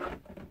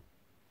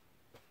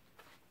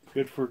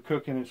 Good for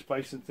cooking and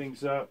spicing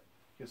things up.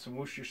 Get some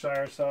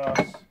Worcestershire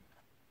sauce,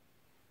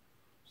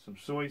 some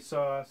soy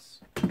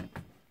sauce.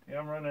 Yeah,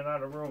 I'm running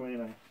out of room,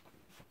 ain't I?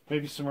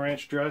 Maybe some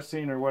ranch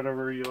dressing or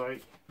whatever you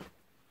like.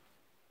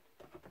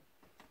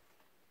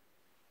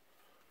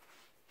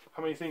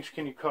 How many things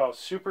can you call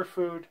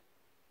superfood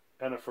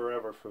and a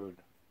forever food?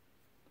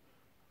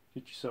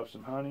 Get yourself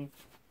some honey.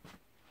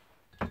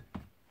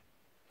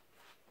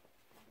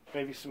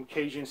 Maybe some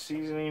Cajun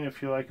seasoning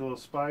if you like a little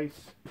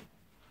spice.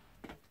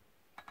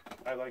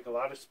 I like a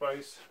lot of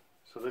spice,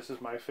 so this is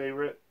my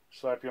favorite.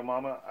 Slap Your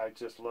Mama. I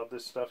just love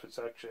this stuff. It's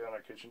actually on our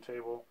kitchen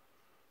table,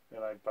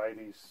 and I buy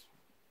these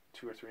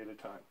 2 or 3 at a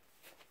time.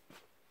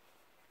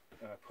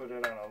 And I put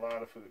it on a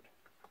lot of food.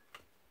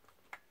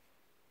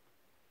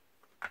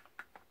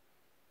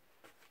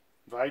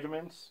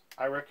 Vitamins.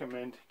 I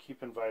recommend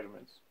keeping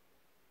vitamins.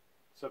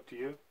 It's up to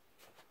you.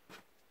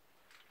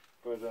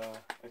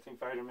 But I think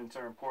vitamins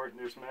are important.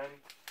 There's men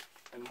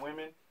and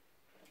women.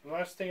 And the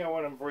last thing I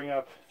want to bring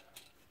up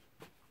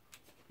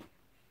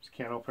is a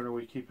can opener.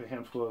 We keep a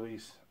handful of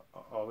these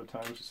all the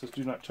time. It says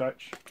do not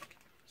touch.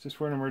 It's just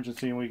for an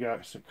emergency, and we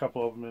got a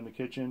couple of them in the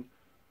kitchen.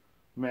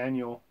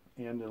 Manual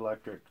and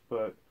electric.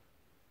 But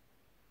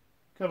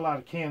got a lot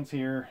of cans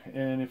here,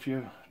 and if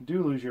you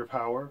do lose your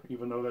power,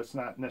 even though that's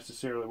not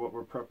necessarily what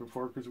we're prepping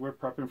for, because we're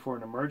prepping for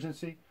an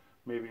emergency.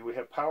 Maybe we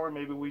have power,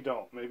 maybe we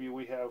don't. Maybe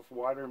we have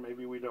water,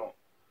 maybe we don't.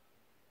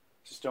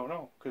 Just don't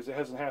know, because it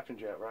hasn't happened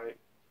yet, right?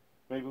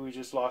 Maybe we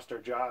just lost our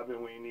job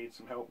and we need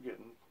some help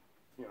getting,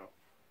 you know,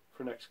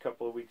 for the next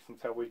couple of weeks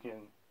until we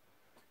can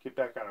get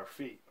back on our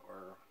feet.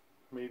 Or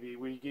maybe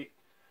we get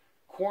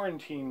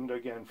quarantined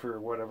again for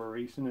whatever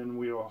reason and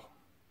we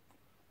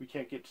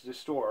can't get to the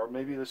store. Or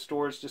maybe the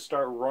stores just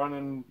start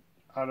running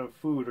out of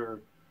food or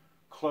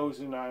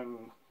closing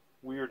on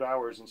weird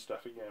hours and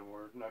stuff again.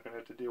 We're not going to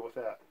have to deal with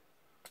that.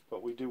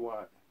 But we do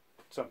want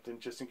something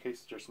just in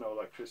case there's no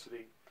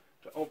electricity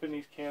to open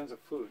these cans of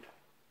food.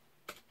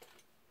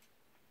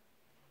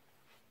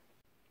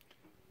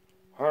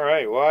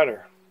 Alright,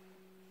 water.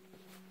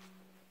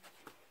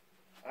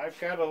 I've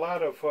got a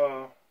lot of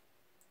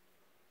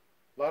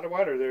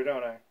water there,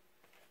 don't I?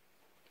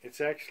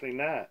 It's actually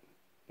not.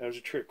 That was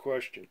a trick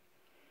question.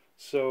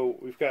 So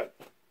we've got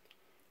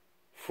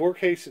 5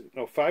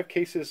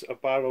 cases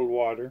of bottled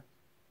water,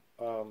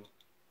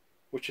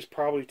 which is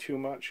probably too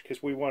much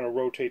because we want to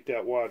rotate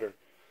that water.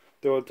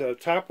 The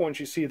top ones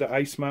you see, the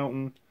Ice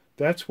Mountain,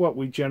 that's what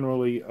we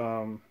generally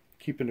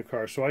keep in the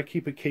car. So I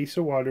keep a case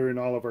of water in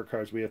all of our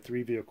cars. We have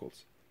 3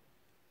 vehicles.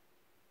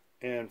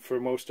 And for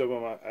most of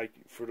them,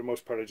 for the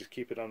most part, I just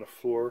keep it on the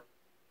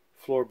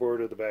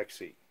floorboard of the back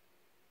seat.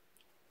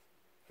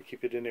 I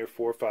keep it in there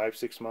 4, 5,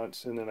 6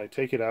 months, and then I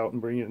take it out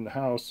and bring it in the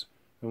house,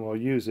 and we'll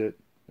use it.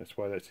 That's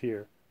why that's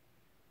here.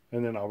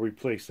 And then I'll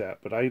replace that.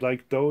 But I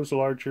like those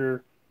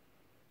larger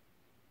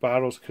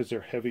bottles because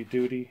they're heavy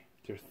duty.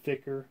 They're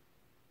thicker.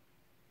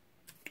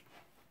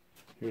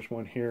 Here's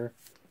one here.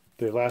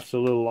 They last a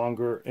little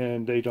longer,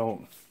 and they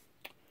don't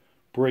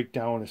break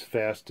down as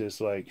fast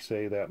as, like,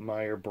 say, that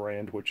Meyer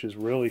brand, which is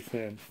really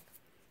thin.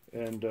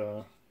 And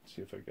let's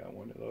see if I got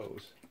one of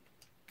those.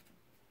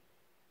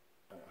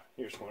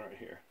 Here's one right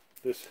here.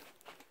 This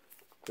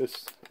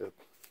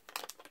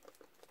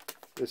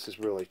is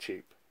really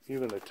cheap.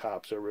 Even the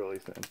tops are really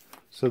thin.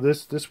 So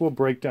this will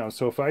break down.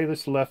 So if I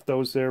just left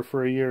those there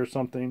for a year or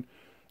something,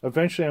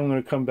 eventually I'm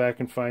going to come back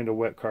and find a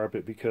wet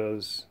carpet,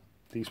 because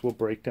these will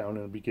break down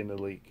and begin to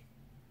leak.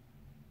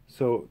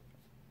 So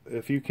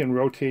if you can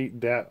rotate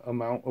that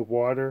amount of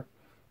water,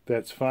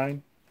 that's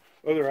fine.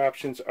 Other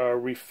options are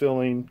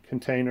refilling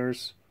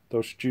containers,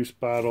 those juice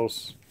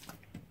bottles.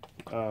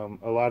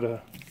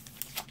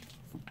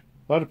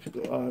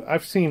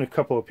 I've seen a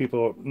couple of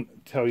people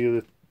tell you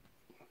that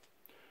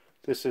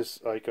this is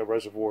like a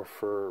reservoir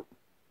for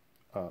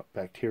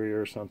bacteria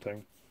or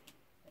something.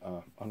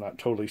 I'm not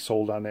totally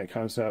sold on that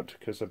concept,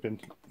 because I've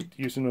been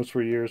using those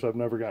for years. I've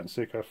never gotten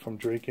sick from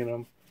drinking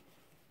them.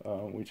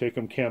 We take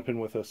them camping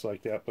with us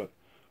like that, but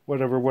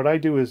whatever. What I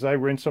do is I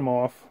rinse them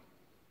off,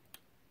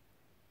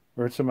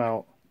 rinse them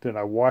out, then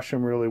I wash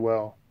them really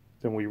well,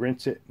 then we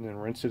rinse it, and then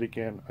rinse it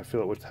again. I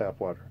fill it with tap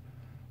water.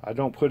 I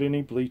don't put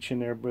any bleach in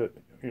there, but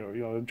you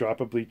know, a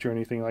drop of bleach or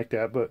anything like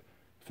that, but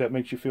if that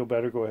makes you feel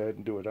better, go ahead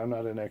and do it. I'm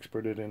not an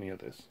expert at any of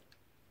this.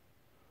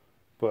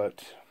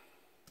 But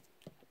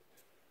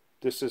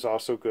this is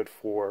also good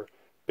for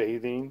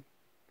bathing,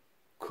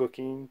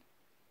 cooking,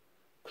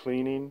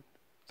 cleaning,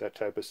 that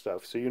type of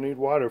stuff. So you need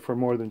water for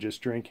more than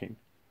just drinking.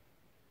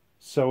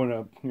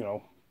 So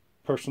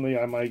personally,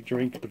 I might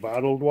drink the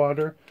bottled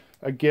water.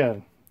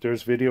 Again,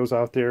 there's videos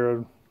out there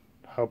of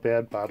how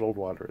bad bottled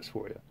water is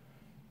for you.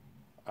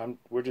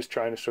 We're just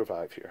trying to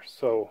survive here,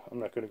 so I'm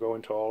not going to go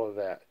into all of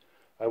that.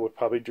 I would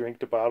probably drink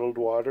the bottled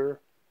water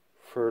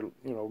for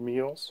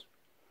meals,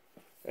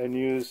 and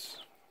use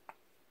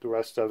the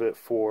rest of it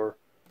for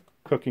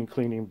cooking,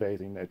 cleaning,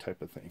 bathing, that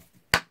type of thing.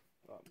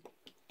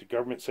 The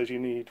government says you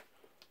need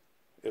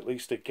at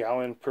least 1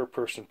 gallon per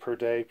person per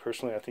day.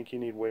 Personally, I think you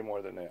need way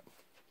more than that.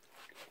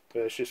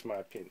 But that's just my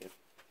opinion.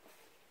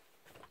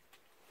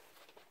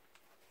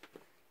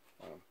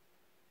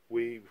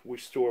 We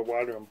store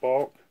water in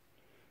bulk,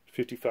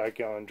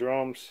 55-gallon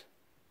drums,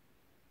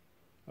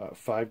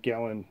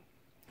 5-gallon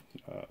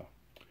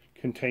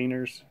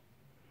containers.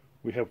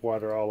 We have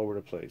water all over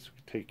the place.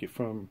 We take it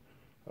from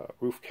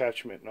roof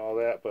catchment and all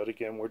that, but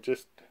again, we're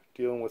just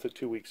dealing with a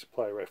 2-week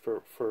supply right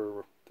for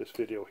this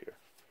video here.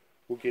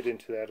 We'll get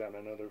into that on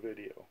another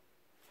video.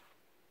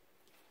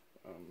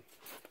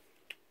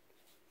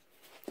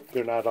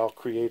 They're not all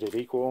created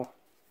equal.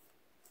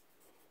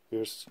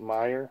 There's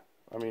Meyer.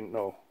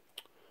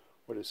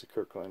 What is it,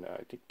 Kirkland?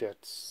 I think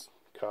that's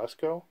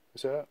Costco.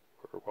 Is that?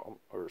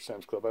 Or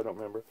Sam's Club, I don't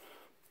remember.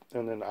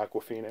 And then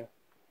Aquafina.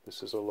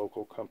 This is a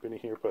local company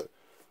here, but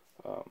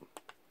a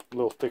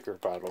little thicker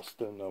bottles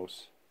than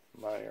those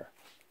Meyer.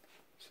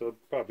 So it'll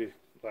probably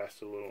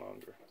last a little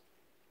longer.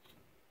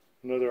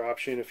 Another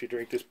option, if you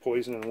drink this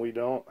poison and we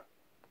don't,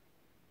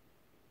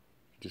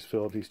 just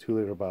fill up these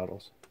 2-liter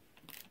bottles.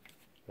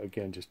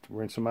 Again, just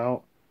rinse them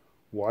out,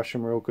 wash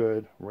them real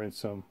good,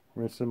 rinse them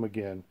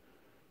again,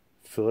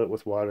 fill it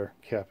with water,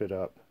 cap it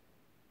up.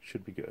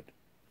 Should be good.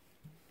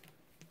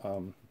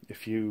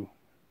 If you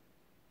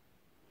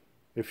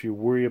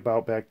worry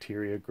about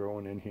bacteria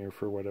growing in here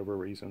for whatever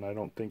reason, I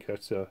don't think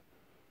that's a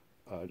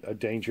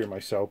danger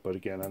myself, but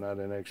again, I'm not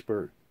an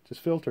expert.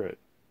 Just filter it,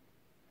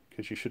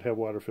 because you should have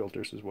water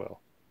filters as well.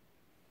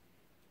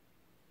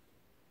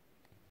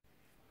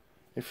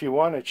 If you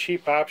want a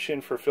cheap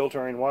option for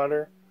filtering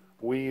water,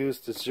 we use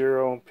the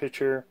Zero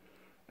pitcher,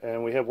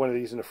 and we have one of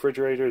these in the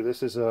refrigerator.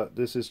 This is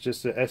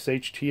just a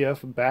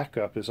SHTF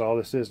backup is all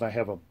this is, and I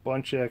have a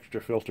bunch of extra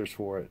filters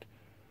for it.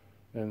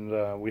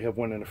 And we have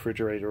one in the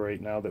refrigerator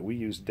right now that we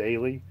use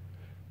daily.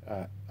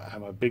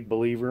 I'm a big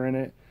believer in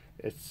it.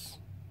 It's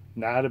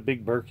not a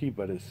big Berkey,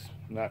 but it's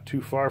not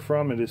too far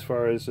from it as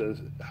far as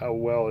how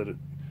well it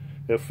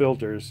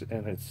filters,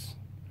 and it's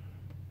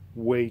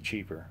way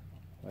cheaper,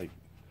 like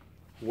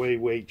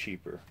way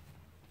cheaper.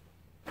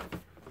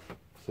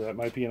 So that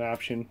might be an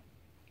option.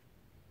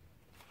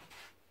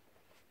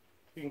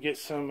 You can get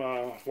some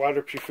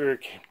water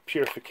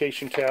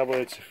purification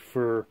tablets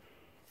for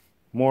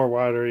more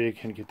water. You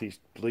can get these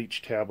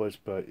bleach tablets,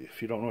 but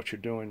if you don't know what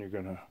you're doing, you're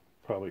gonna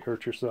probably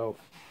hurt yourself.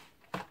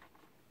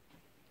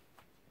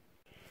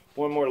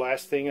 One more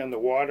last thing on the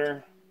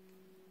water.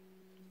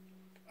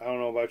 I don't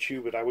know about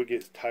you, but I would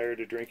get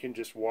tired of drinking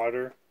just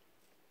water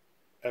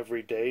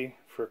every day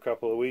for a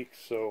couple of weeks.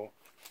 So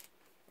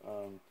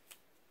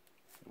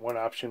one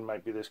option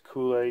might be this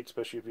Kool-Aid,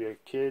 especially if you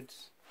have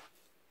kids.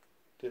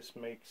 This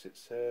makes, it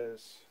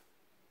says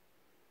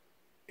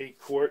 8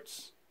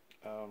 quarts.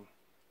 I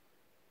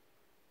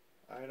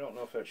don't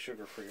know if that's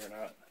sugar-free or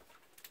not.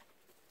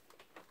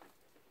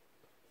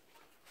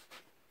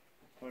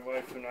 My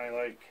wife and I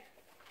like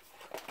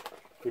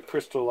the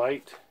Crystal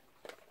Light.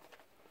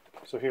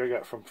 So here I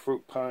got from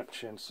Fruit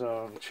Punch and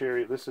some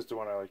cherry. This is the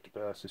one I like the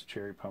best, is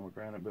cherry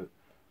pomegranate, but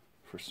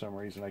for some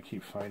reason I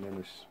keep finding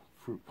this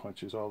Fruit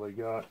Punch is all they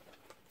got.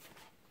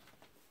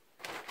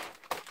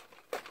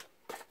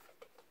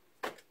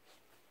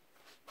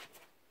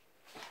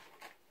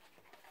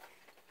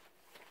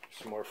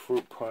 or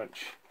fruit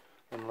punch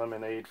and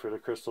lemonade for the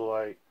Crystal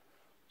Light.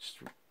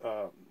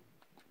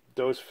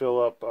 Those fill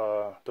up,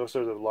 those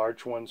are the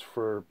large ones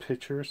for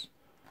pitchers,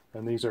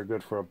 and these are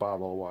good for a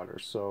bottle of water.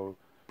 So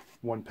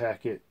 1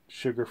 packet,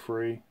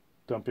 sugar-free,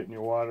 dump it in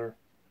your water,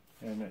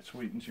 and it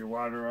sweetens your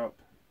water up,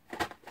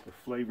 or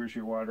flavors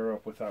your water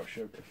up without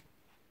sugar.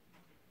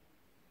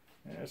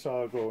 And that's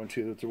all I'll go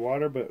into the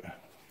water, but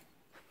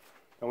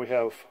and we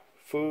have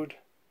food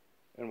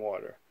and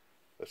water.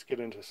 Let's get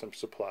into some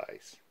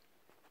supplies.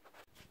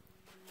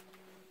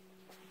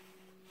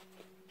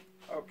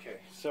 Okay,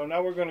 so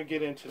now we're going to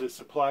get into the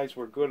supplies.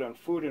 We're good on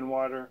food and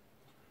water,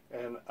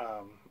 and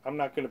I'm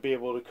not going to be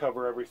able to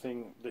cover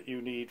everything that you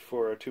need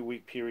for a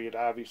 2-week period.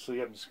 Obviously,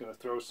 I'm just going to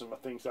throw some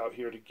things out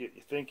here to get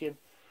you thinking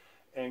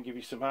and give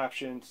you some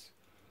options.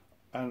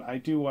 And I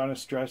do want to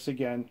stress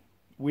again,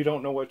 we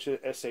don't know what the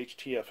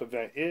SHTF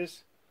event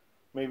is.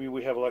 Maybe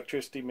we have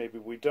electricity, maybe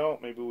we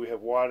don't. Maybe we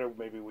have water,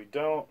 maybe we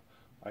don't.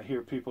 I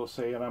hear people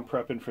saying I'm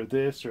prepping for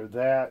this or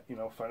that, you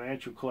know,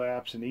 financial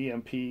collapse and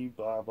EMP,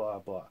 blah, blah,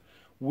 blah.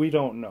 We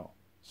don't know.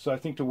 So I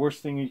think the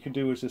worst thing you can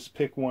do is just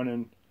pick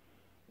one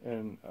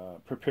and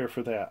prepare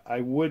for that.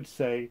 I would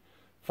say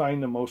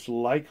find the most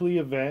likely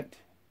event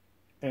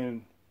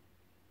and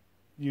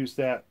use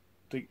that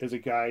as a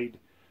guide.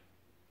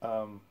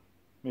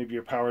 Maybe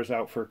your power's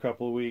out for a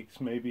couple of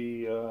weeks.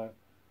 Maybe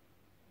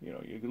you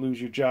know, you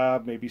lose your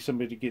job. Maybe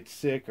somebody gets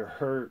sick or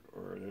hurt,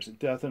 or there's a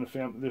death in the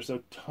family. There's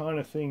a ton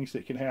of things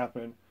that can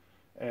happen,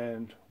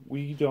 and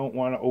we don't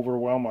want to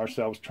overwhelm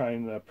ourselves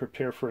trying to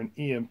prepare for an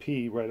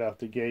EMP right out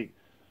the gate.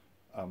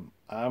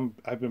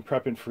 I've been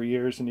prepping for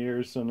years and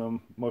years, and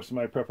most of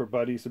my prepper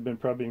buddies have been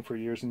prepping for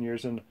years and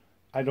years, and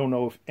I don't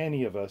know if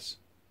any of us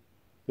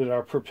that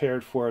are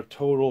prepared for a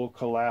total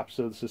collapse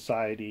of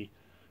society,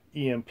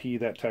 EMP,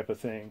 that type of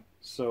thing.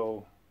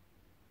 So,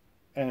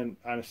 and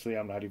honestly,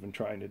 I'm not even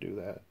trying to do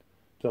that.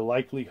 The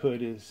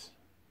likelihood is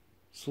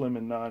slim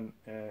and none,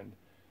 and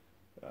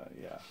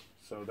yeah,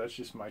 so that's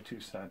just my 2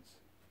 cents.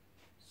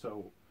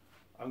 So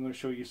I'm going to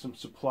show you some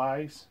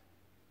supplies.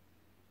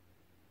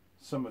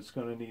 Some of it's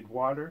going to need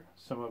water,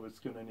 some of it's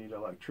going to need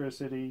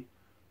electricity,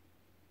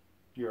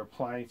 your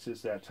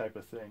appliances, that type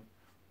of thing.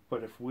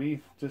 But if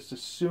we just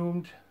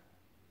assumed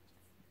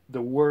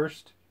the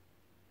worst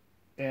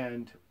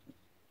and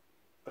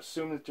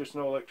assume that there's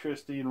no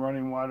electricity and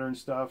running water and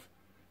stuff,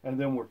 and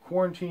then we're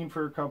quarantined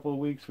for a couple of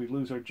weeks, we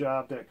lose our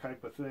job, that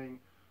type of thing,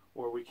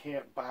 or we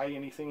can't buy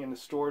anything in the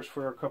stores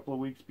for a couple of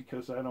weeks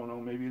because, I don't know,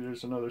 maybe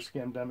there's another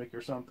scandemic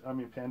or something, I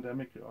mean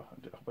pandemic, oh,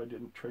 I hope I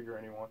didn't trigger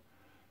anyone,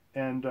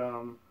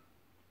 and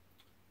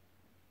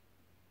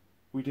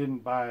we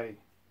didn't buy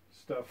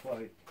stuff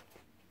like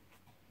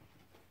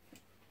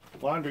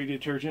laundry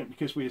detergent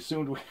because we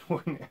assumed we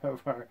wouldn't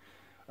have our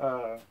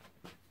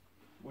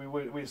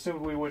we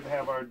assumed we wouldn't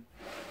have our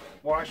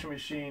washing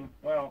machine.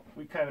 Well,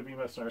 we kind of be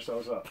messing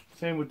ourselves up.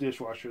 Same with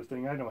dishwasher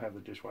thing. I don't have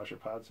the dishwasher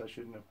pods. I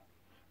should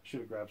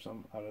have grabbed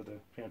some out of the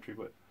pantry,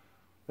 but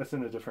that's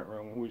in a different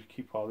room. We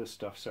keep all this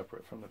stuff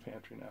separate from the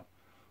pantry now.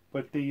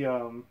 But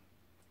the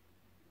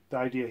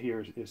idea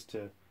here is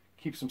to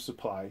keep some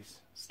supplies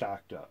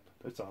stocked up.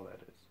 That's all that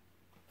is.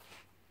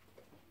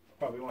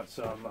 Probably want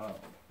some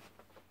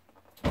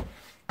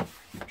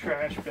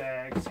trash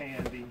bags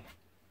handy.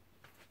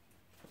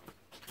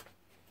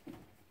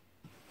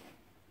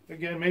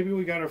 Again, maybe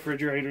we got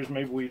refrigerators,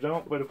 maybe we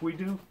don't, but if we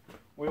do,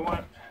 we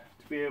want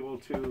to be able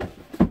to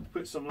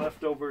put some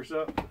leftovers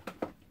up.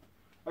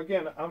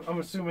 Again, I'm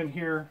assuming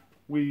here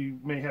we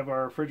may have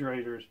our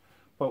refrigerators,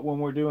 but when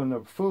we're doing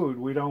the food,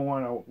 we don't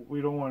want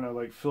to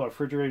like fill our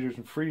refrigerators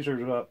and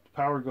freezers up.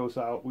 Power goes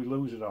out, we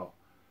lose it all.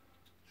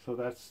 So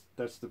that's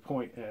the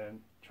point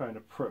in trying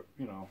to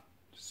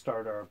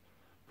start our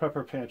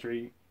prepper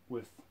pantry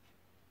with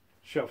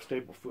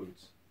shelf-stable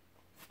foods.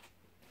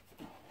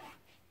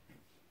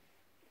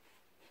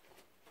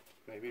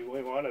 Maybe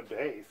we want to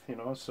bathe,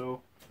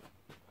 so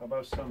how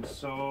about some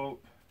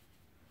soap,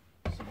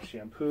 some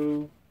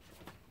shampoo,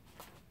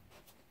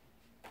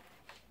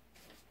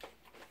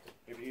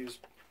 maybe use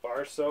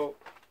bar soap,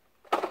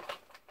 some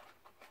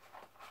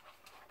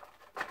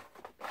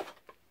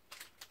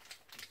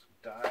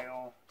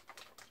Dial.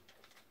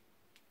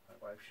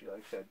 My wife, she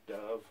likes that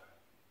Dove.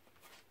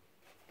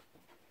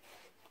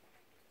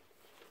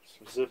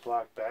 Some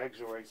Ziploc bags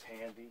are always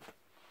handy.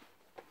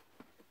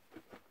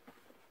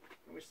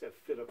 I wish that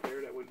fit up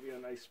there. That would be a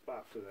nice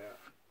spot for that.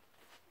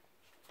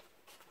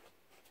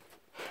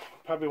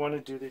 Probably want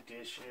to do the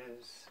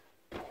dishes.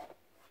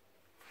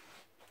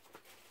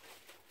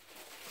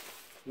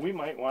 We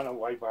might want to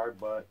wipe our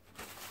butt.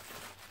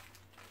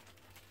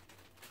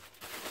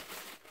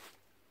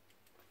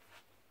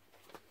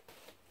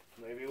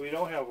 Maybe we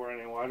don't have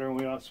running water and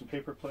we want some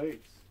paper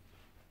plates.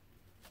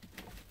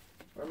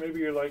 Or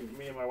maybe you're like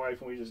me and my wife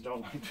and we just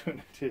don't like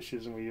doing the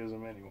dishes and we use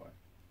them anyway.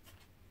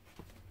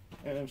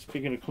 And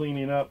speaking of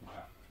cleaning up,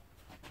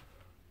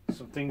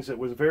 some things that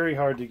was very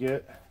hard to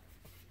get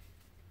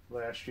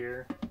last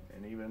year,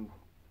 and even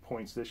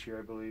points this year,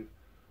 I believe,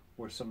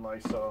 were some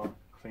Lysol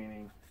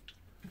cleaning,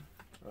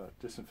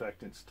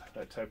 disinfectants,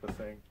 that type of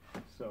thing.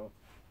 So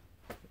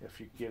If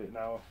you get it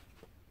now,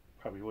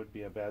 probably would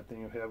be a bad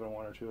thing of having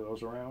one or two of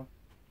those around.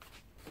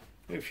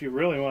 If you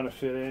really want to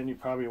fit in, you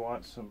probably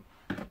want some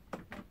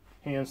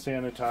hand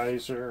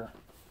sanitizer,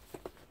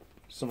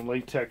 some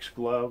latex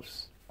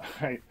gloves.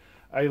 I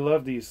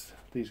love these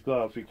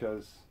gloves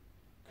because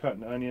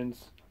cutting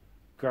onions,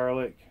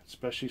 garlic,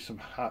 especially some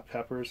hot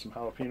peppers, some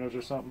jalapenos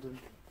or something,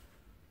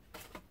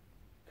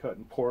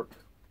 cutting pork,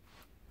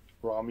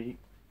 raw meat.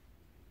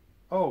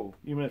 Oh,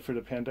 you meant for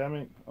the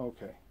pandemic?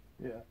 Okay,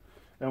 yeah.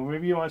 And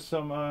maybe you want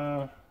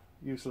some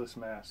useless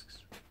masks,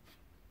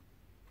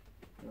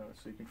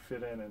 so you can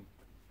fit in and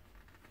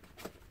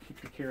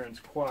keep your Karens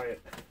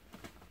quiet.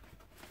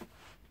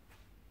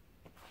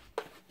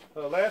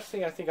 The last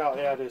thing I think I'll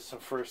add is some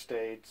first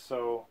aid.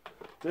 So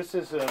this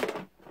is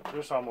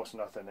there's almost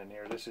nothing in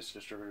here. This is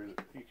just you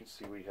can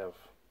see we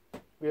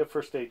have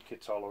first aid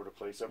kits all over the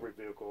place. Every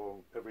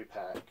vehicle, every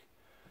pack.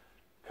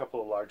 A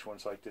couple of large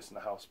ones like this in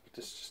the house, but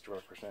this is just to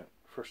represent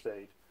first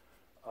aid.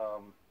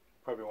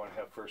 Probably want to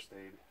have first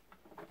aid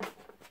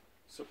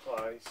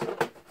supplies.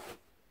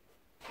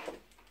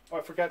 Oh,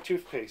 I forgot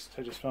toothpaste.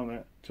 I just found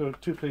that. So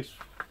toothpaste,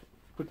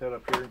 put that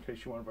up here in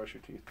case you want to brush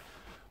your teeth.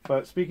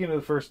 But speaking of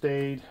the first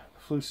aid,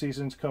 flu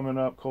season's coming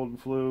up, cold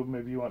and flu.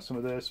 Maybe you want some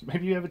of this.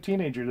 Maybe you have a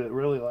teenager that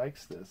really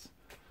likes this.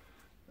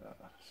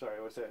 Sorry,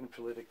 was that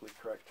politically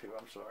correct too?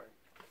 I'm sorry.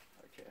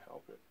 I can't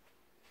help it.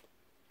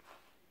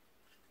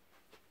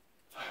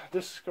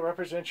 This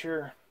represents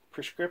your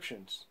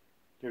prescriptions,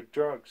 your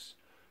drugs,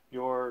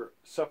 your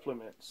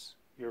supplements,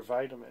 your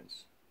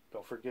vitamins.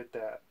 Don't forget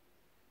that.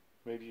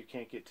 Maybe you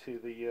can't get to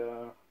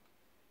the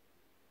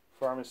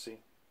pharmacy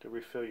to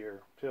refill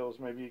your pills.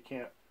 Maybe you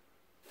can't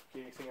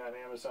get anything on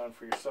Amazon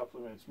for your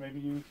supplements. Maybe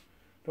you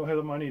don't have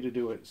the money to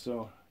do it.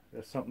 So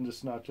that's something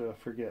just not to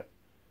forget.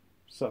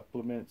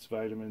 Supplements,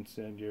 vitamins,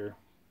 and your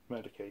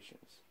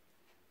medications.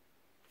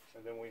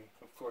 And then we,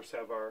 of course,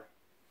 have our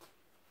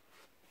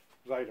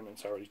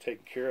vitamins already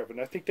taken care of. And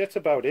I think that's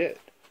about it.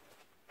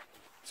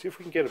 See if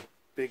we can get a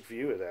big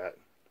view of that.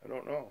 I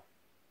don't know.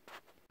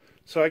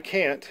 So I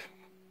can't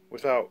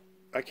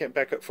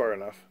back up far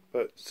enough.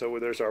 But so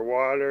there's our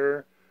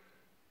water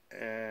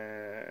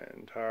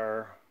and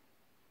our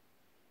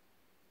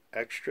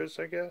extras,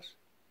 I guess.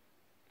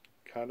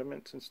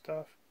 Condiments and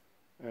stuff.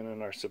 And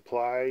then our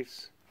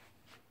supplies.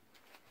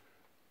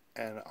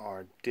 And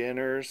our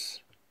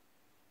dinners.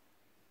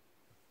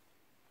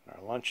 And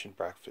our lunch and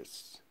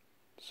breakfasts.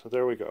 So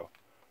there we go.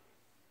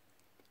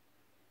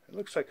 It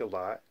looks like a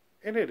lot.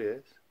 And it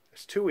is.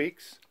 It's 2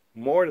 weeks.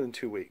 More than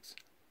 2 weeks.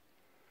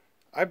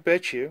 I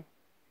bet you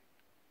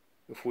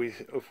if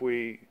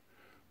we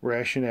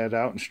ration that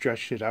out and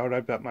stretched it out,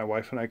 I bet my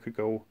wife and I could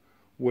go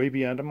way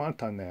beyond a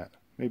month on that.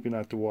 Maybe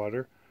not the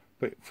water,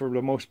 but for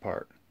the most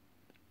part.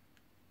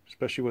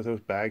 Especially with those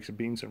bags of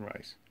beans and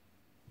rice.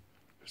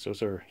 Because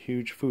those are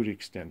huge food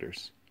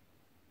extenders.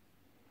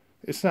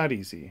 It's not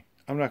easy.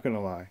 I'm not going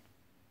to lie.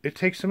 It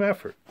takes some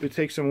effort. It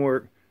takes some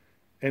work.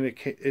 And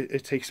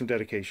it takes some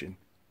dedication.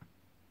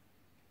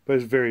 But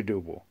it's very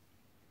doable.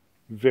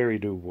 Very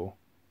doable.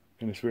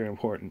 And it's very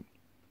important.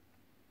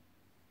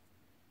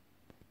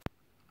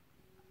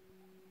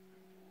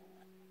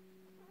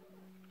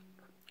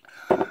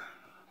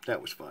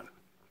 That was fun.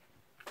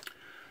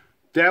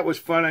 That was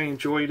fun. I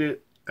enjoyed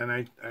it. And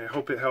I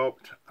hope it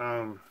helped.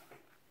 I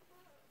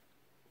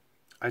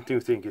do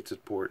think it's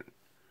important.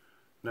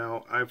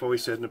 Now, I've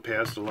always said in the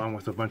past, along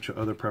with a bunch of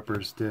other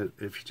preppers, that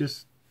if you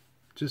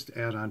just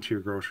add on to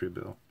your grocery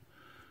bill.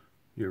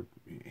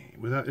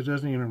 It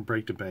doesn't even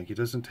break the bank. It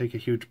doesn't take a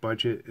huge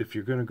budget. If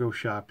you're going to go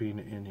shopping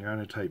and you're on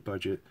a tight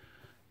budget,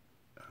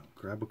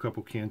 grab a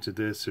couple cans of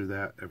this or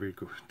that every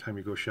time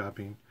you go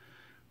shopping.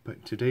 But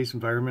in today's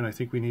environment, I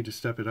think we need to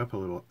step it up a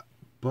little.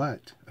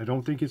 But I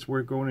don't think it's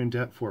worth going in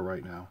debt for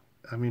right now.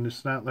 I mean,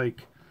 it's not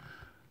like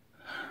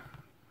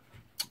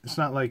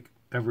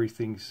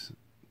everything's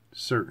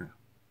certain,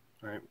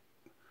 right?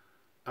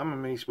 I'm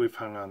amazed we've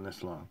hung on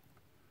this long.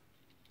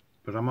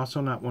 But I'm also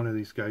not one of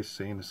these guys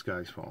saying the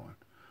sky's falling.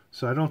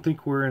 So I don't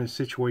think we're in a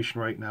situation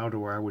right now to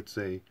where I would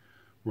say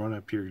run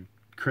up your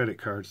credit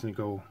cards and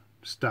go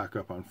stock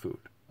up on food.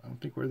 I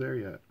don't think we're there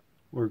yet.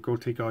 Or go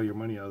take all your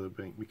money out of the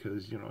bank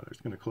because,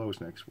 it's going to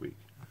close next week.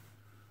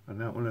 I'm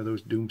not one of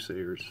those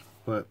doomsayers.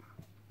 But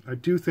I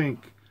do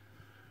think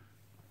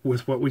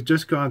with what we've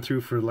just gone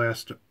through for the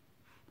last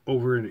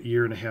over a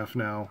year and a half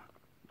now,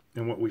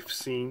 and what we've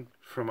seen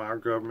from our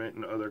government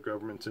and other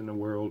governments in the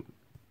world,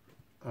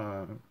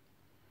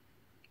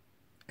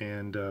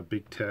 and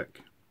big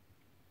tech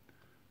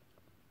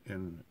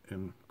and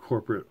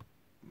corporate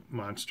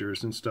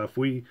monsters and stuff,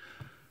 we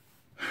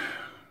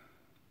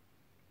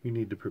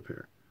need to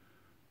prepare.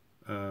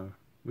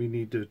 We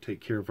need to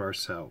take care of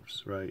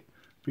ourselves, right?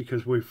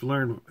 Because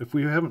if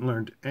we haven't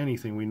learned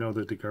anything, we know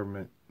that the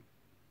government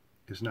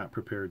is not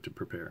prepared to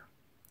prepare.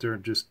 They're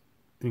just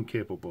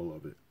incapable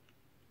of it,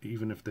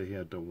 even if they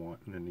had the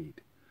want and the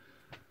need.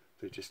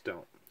 They just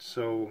don't.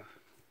 So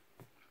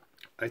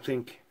I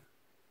think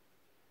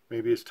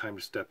maybe it's time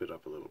to step it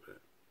up a little bit.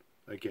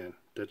 Again,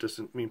 that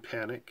doesn't mean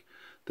panic.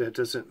 That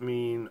doesn't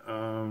mean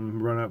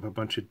run up a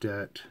bunch of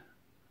debt,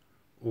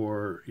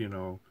 or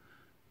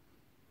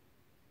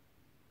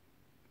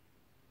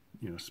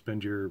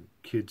spend your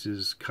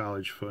kids'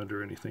 college fund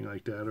or anything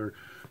like that, or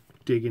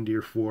dig into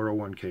your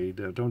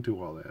 401k. Don't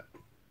do all that.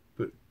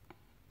 But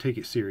take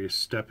it serious,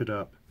 step it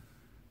up,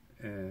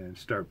 and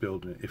start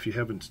building it. If you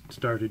haven't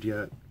started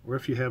yet, or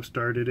if you have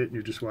started it and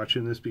you're just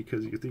watching this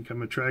because you think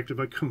I'm attractive,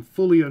 I can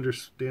fully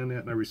understand that,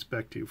 and I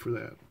respect you for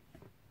that.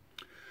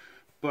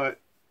 But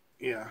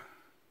yeah,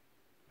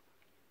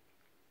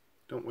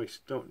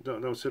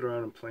 don't sit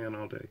around and plan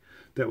all day.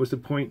 That was the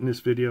point in this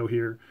video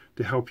here,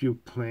 to help you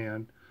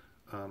plan.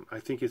 I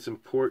think it's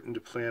important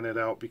to plan it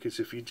out, because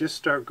if you just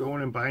start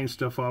going and buying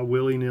stuff all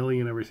willy-nilly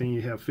and everything,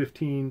 you have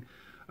 15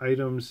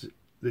 items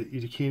that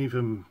you can't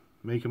even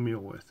make a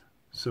meal with.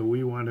 So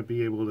we want to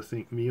be able to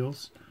think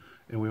meals,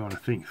 and we want to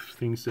think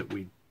things that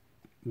we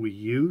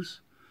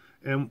use.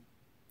 And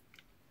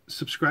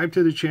subscribe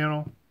to the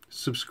channel,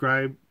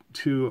 subscribe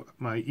to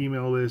my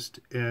email list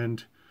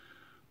and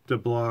the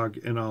blog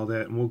and all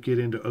that, and we'll get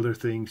into other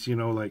things,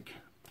 like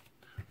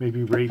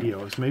maybe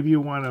radios. Maybe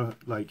you want to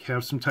like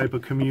have some type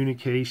of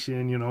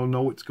communication,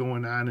 know what's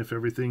going on if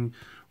everything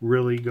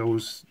really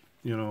goes,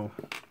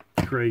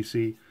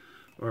 crazy,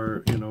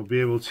 or, be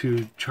able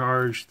to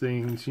charge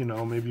things,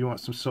 maybe you want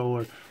some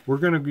solar. We're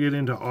going to get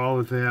into all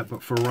of that,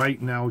 but for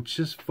right now,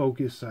 just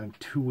focus on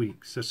 2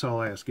 weeks. That's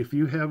all I ask. If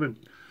you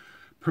haven't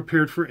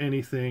prepared for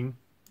anything,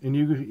 and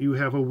you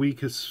have a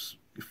week of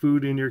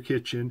food in your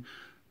kitchen,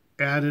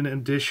 add an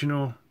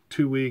additional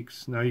 2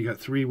 weeks. Now you got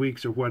 3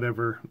 weeks or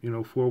whatever,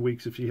 4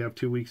 weeks if you have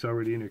 2 weeks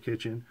already in your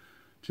kitchen.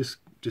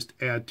 Just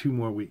add 2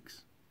 more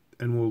weeks,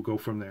 and we'll go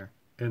from there.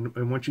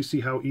 And once you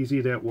see how easy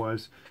that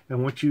was,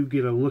 and once you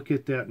get a look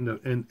at that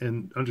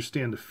and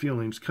understand the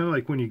feelings, kind of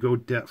like when you go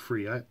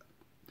debt-free.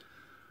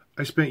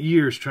 I spent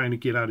years trying to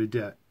get out of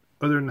debt.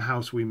 Other than the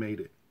house, we made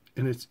it.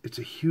 And it's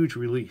a huge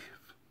relief,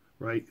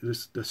 right?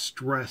 The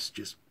stress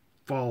just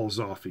falls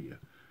off of you.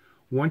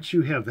 Once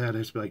you have that,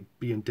 it's like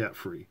being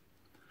debt-free.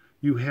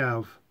 You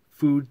have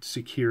food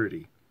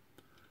security.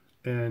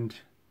 And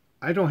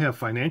I don't have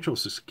financial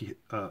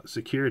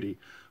security,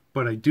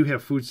 but I do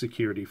have food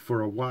security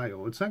for a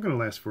while. It's not going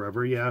to last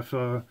forever. Yeah, if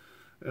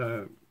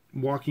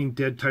Walking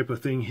Dead type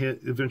of thing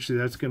hit, eventually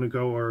that's going to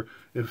go. Or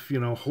if,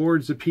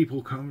 hordes of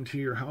people come to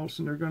your house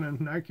and they're going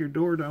to knock your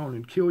door down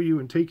and kill you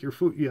and take your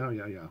food.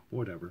 Yeah,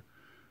 whatever.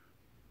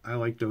 I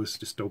like those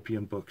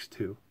dystopian books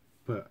too.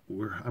 But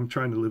I'm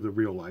trying to live the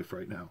real life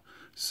right now.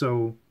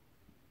 So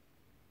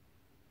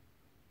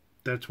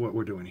that's what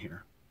we're doing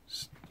here.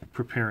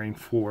 Preparing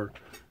for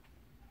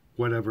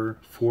whatever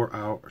for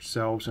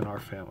ourselves and our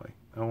family.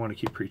 I don't want to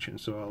keep preaching,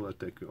 so I'll let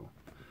that go.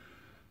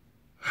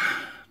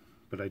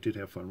 But I did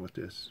have fun with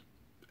this.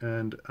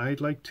 And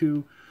I'd like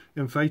to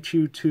invite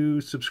you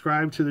to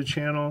subscribe to the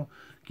channel,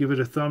 give it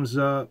a thumbs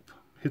up,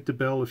 hit the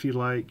bell if you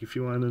like, if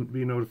you want to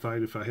be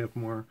notified if I have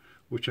more,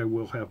 which I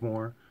will have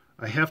more.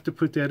 I have to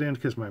put that in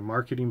because my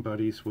marketing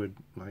buddies would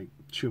like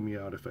chew me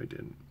out if I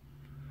didn't.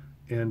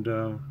 And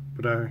the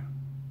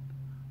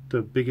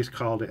biggest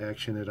call to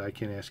action that I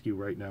can ask you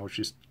right now is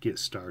just get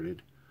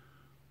started.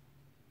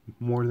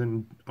 More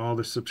than all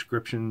the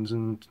subscriptions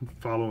and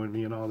following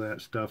me and all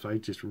that stuff, I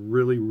just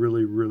really,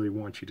 really, really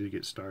want you to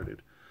get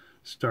started.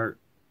 Start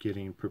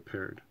getting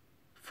prepared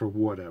for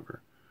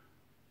whatever.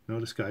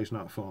 No, the sky's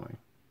not falling.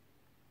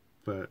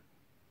 But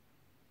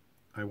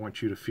I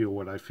want you to feel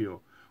what I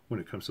feel when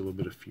it comes to a little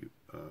bit of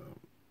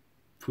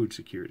food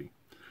security.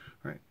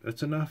 All right,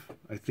 that's enough.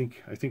 I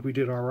think we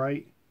did all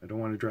right. I don't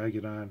want to drag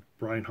it on.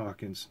 Brian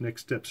Hawkins,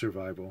 Next Step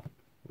Survival.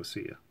 We'll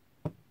see you.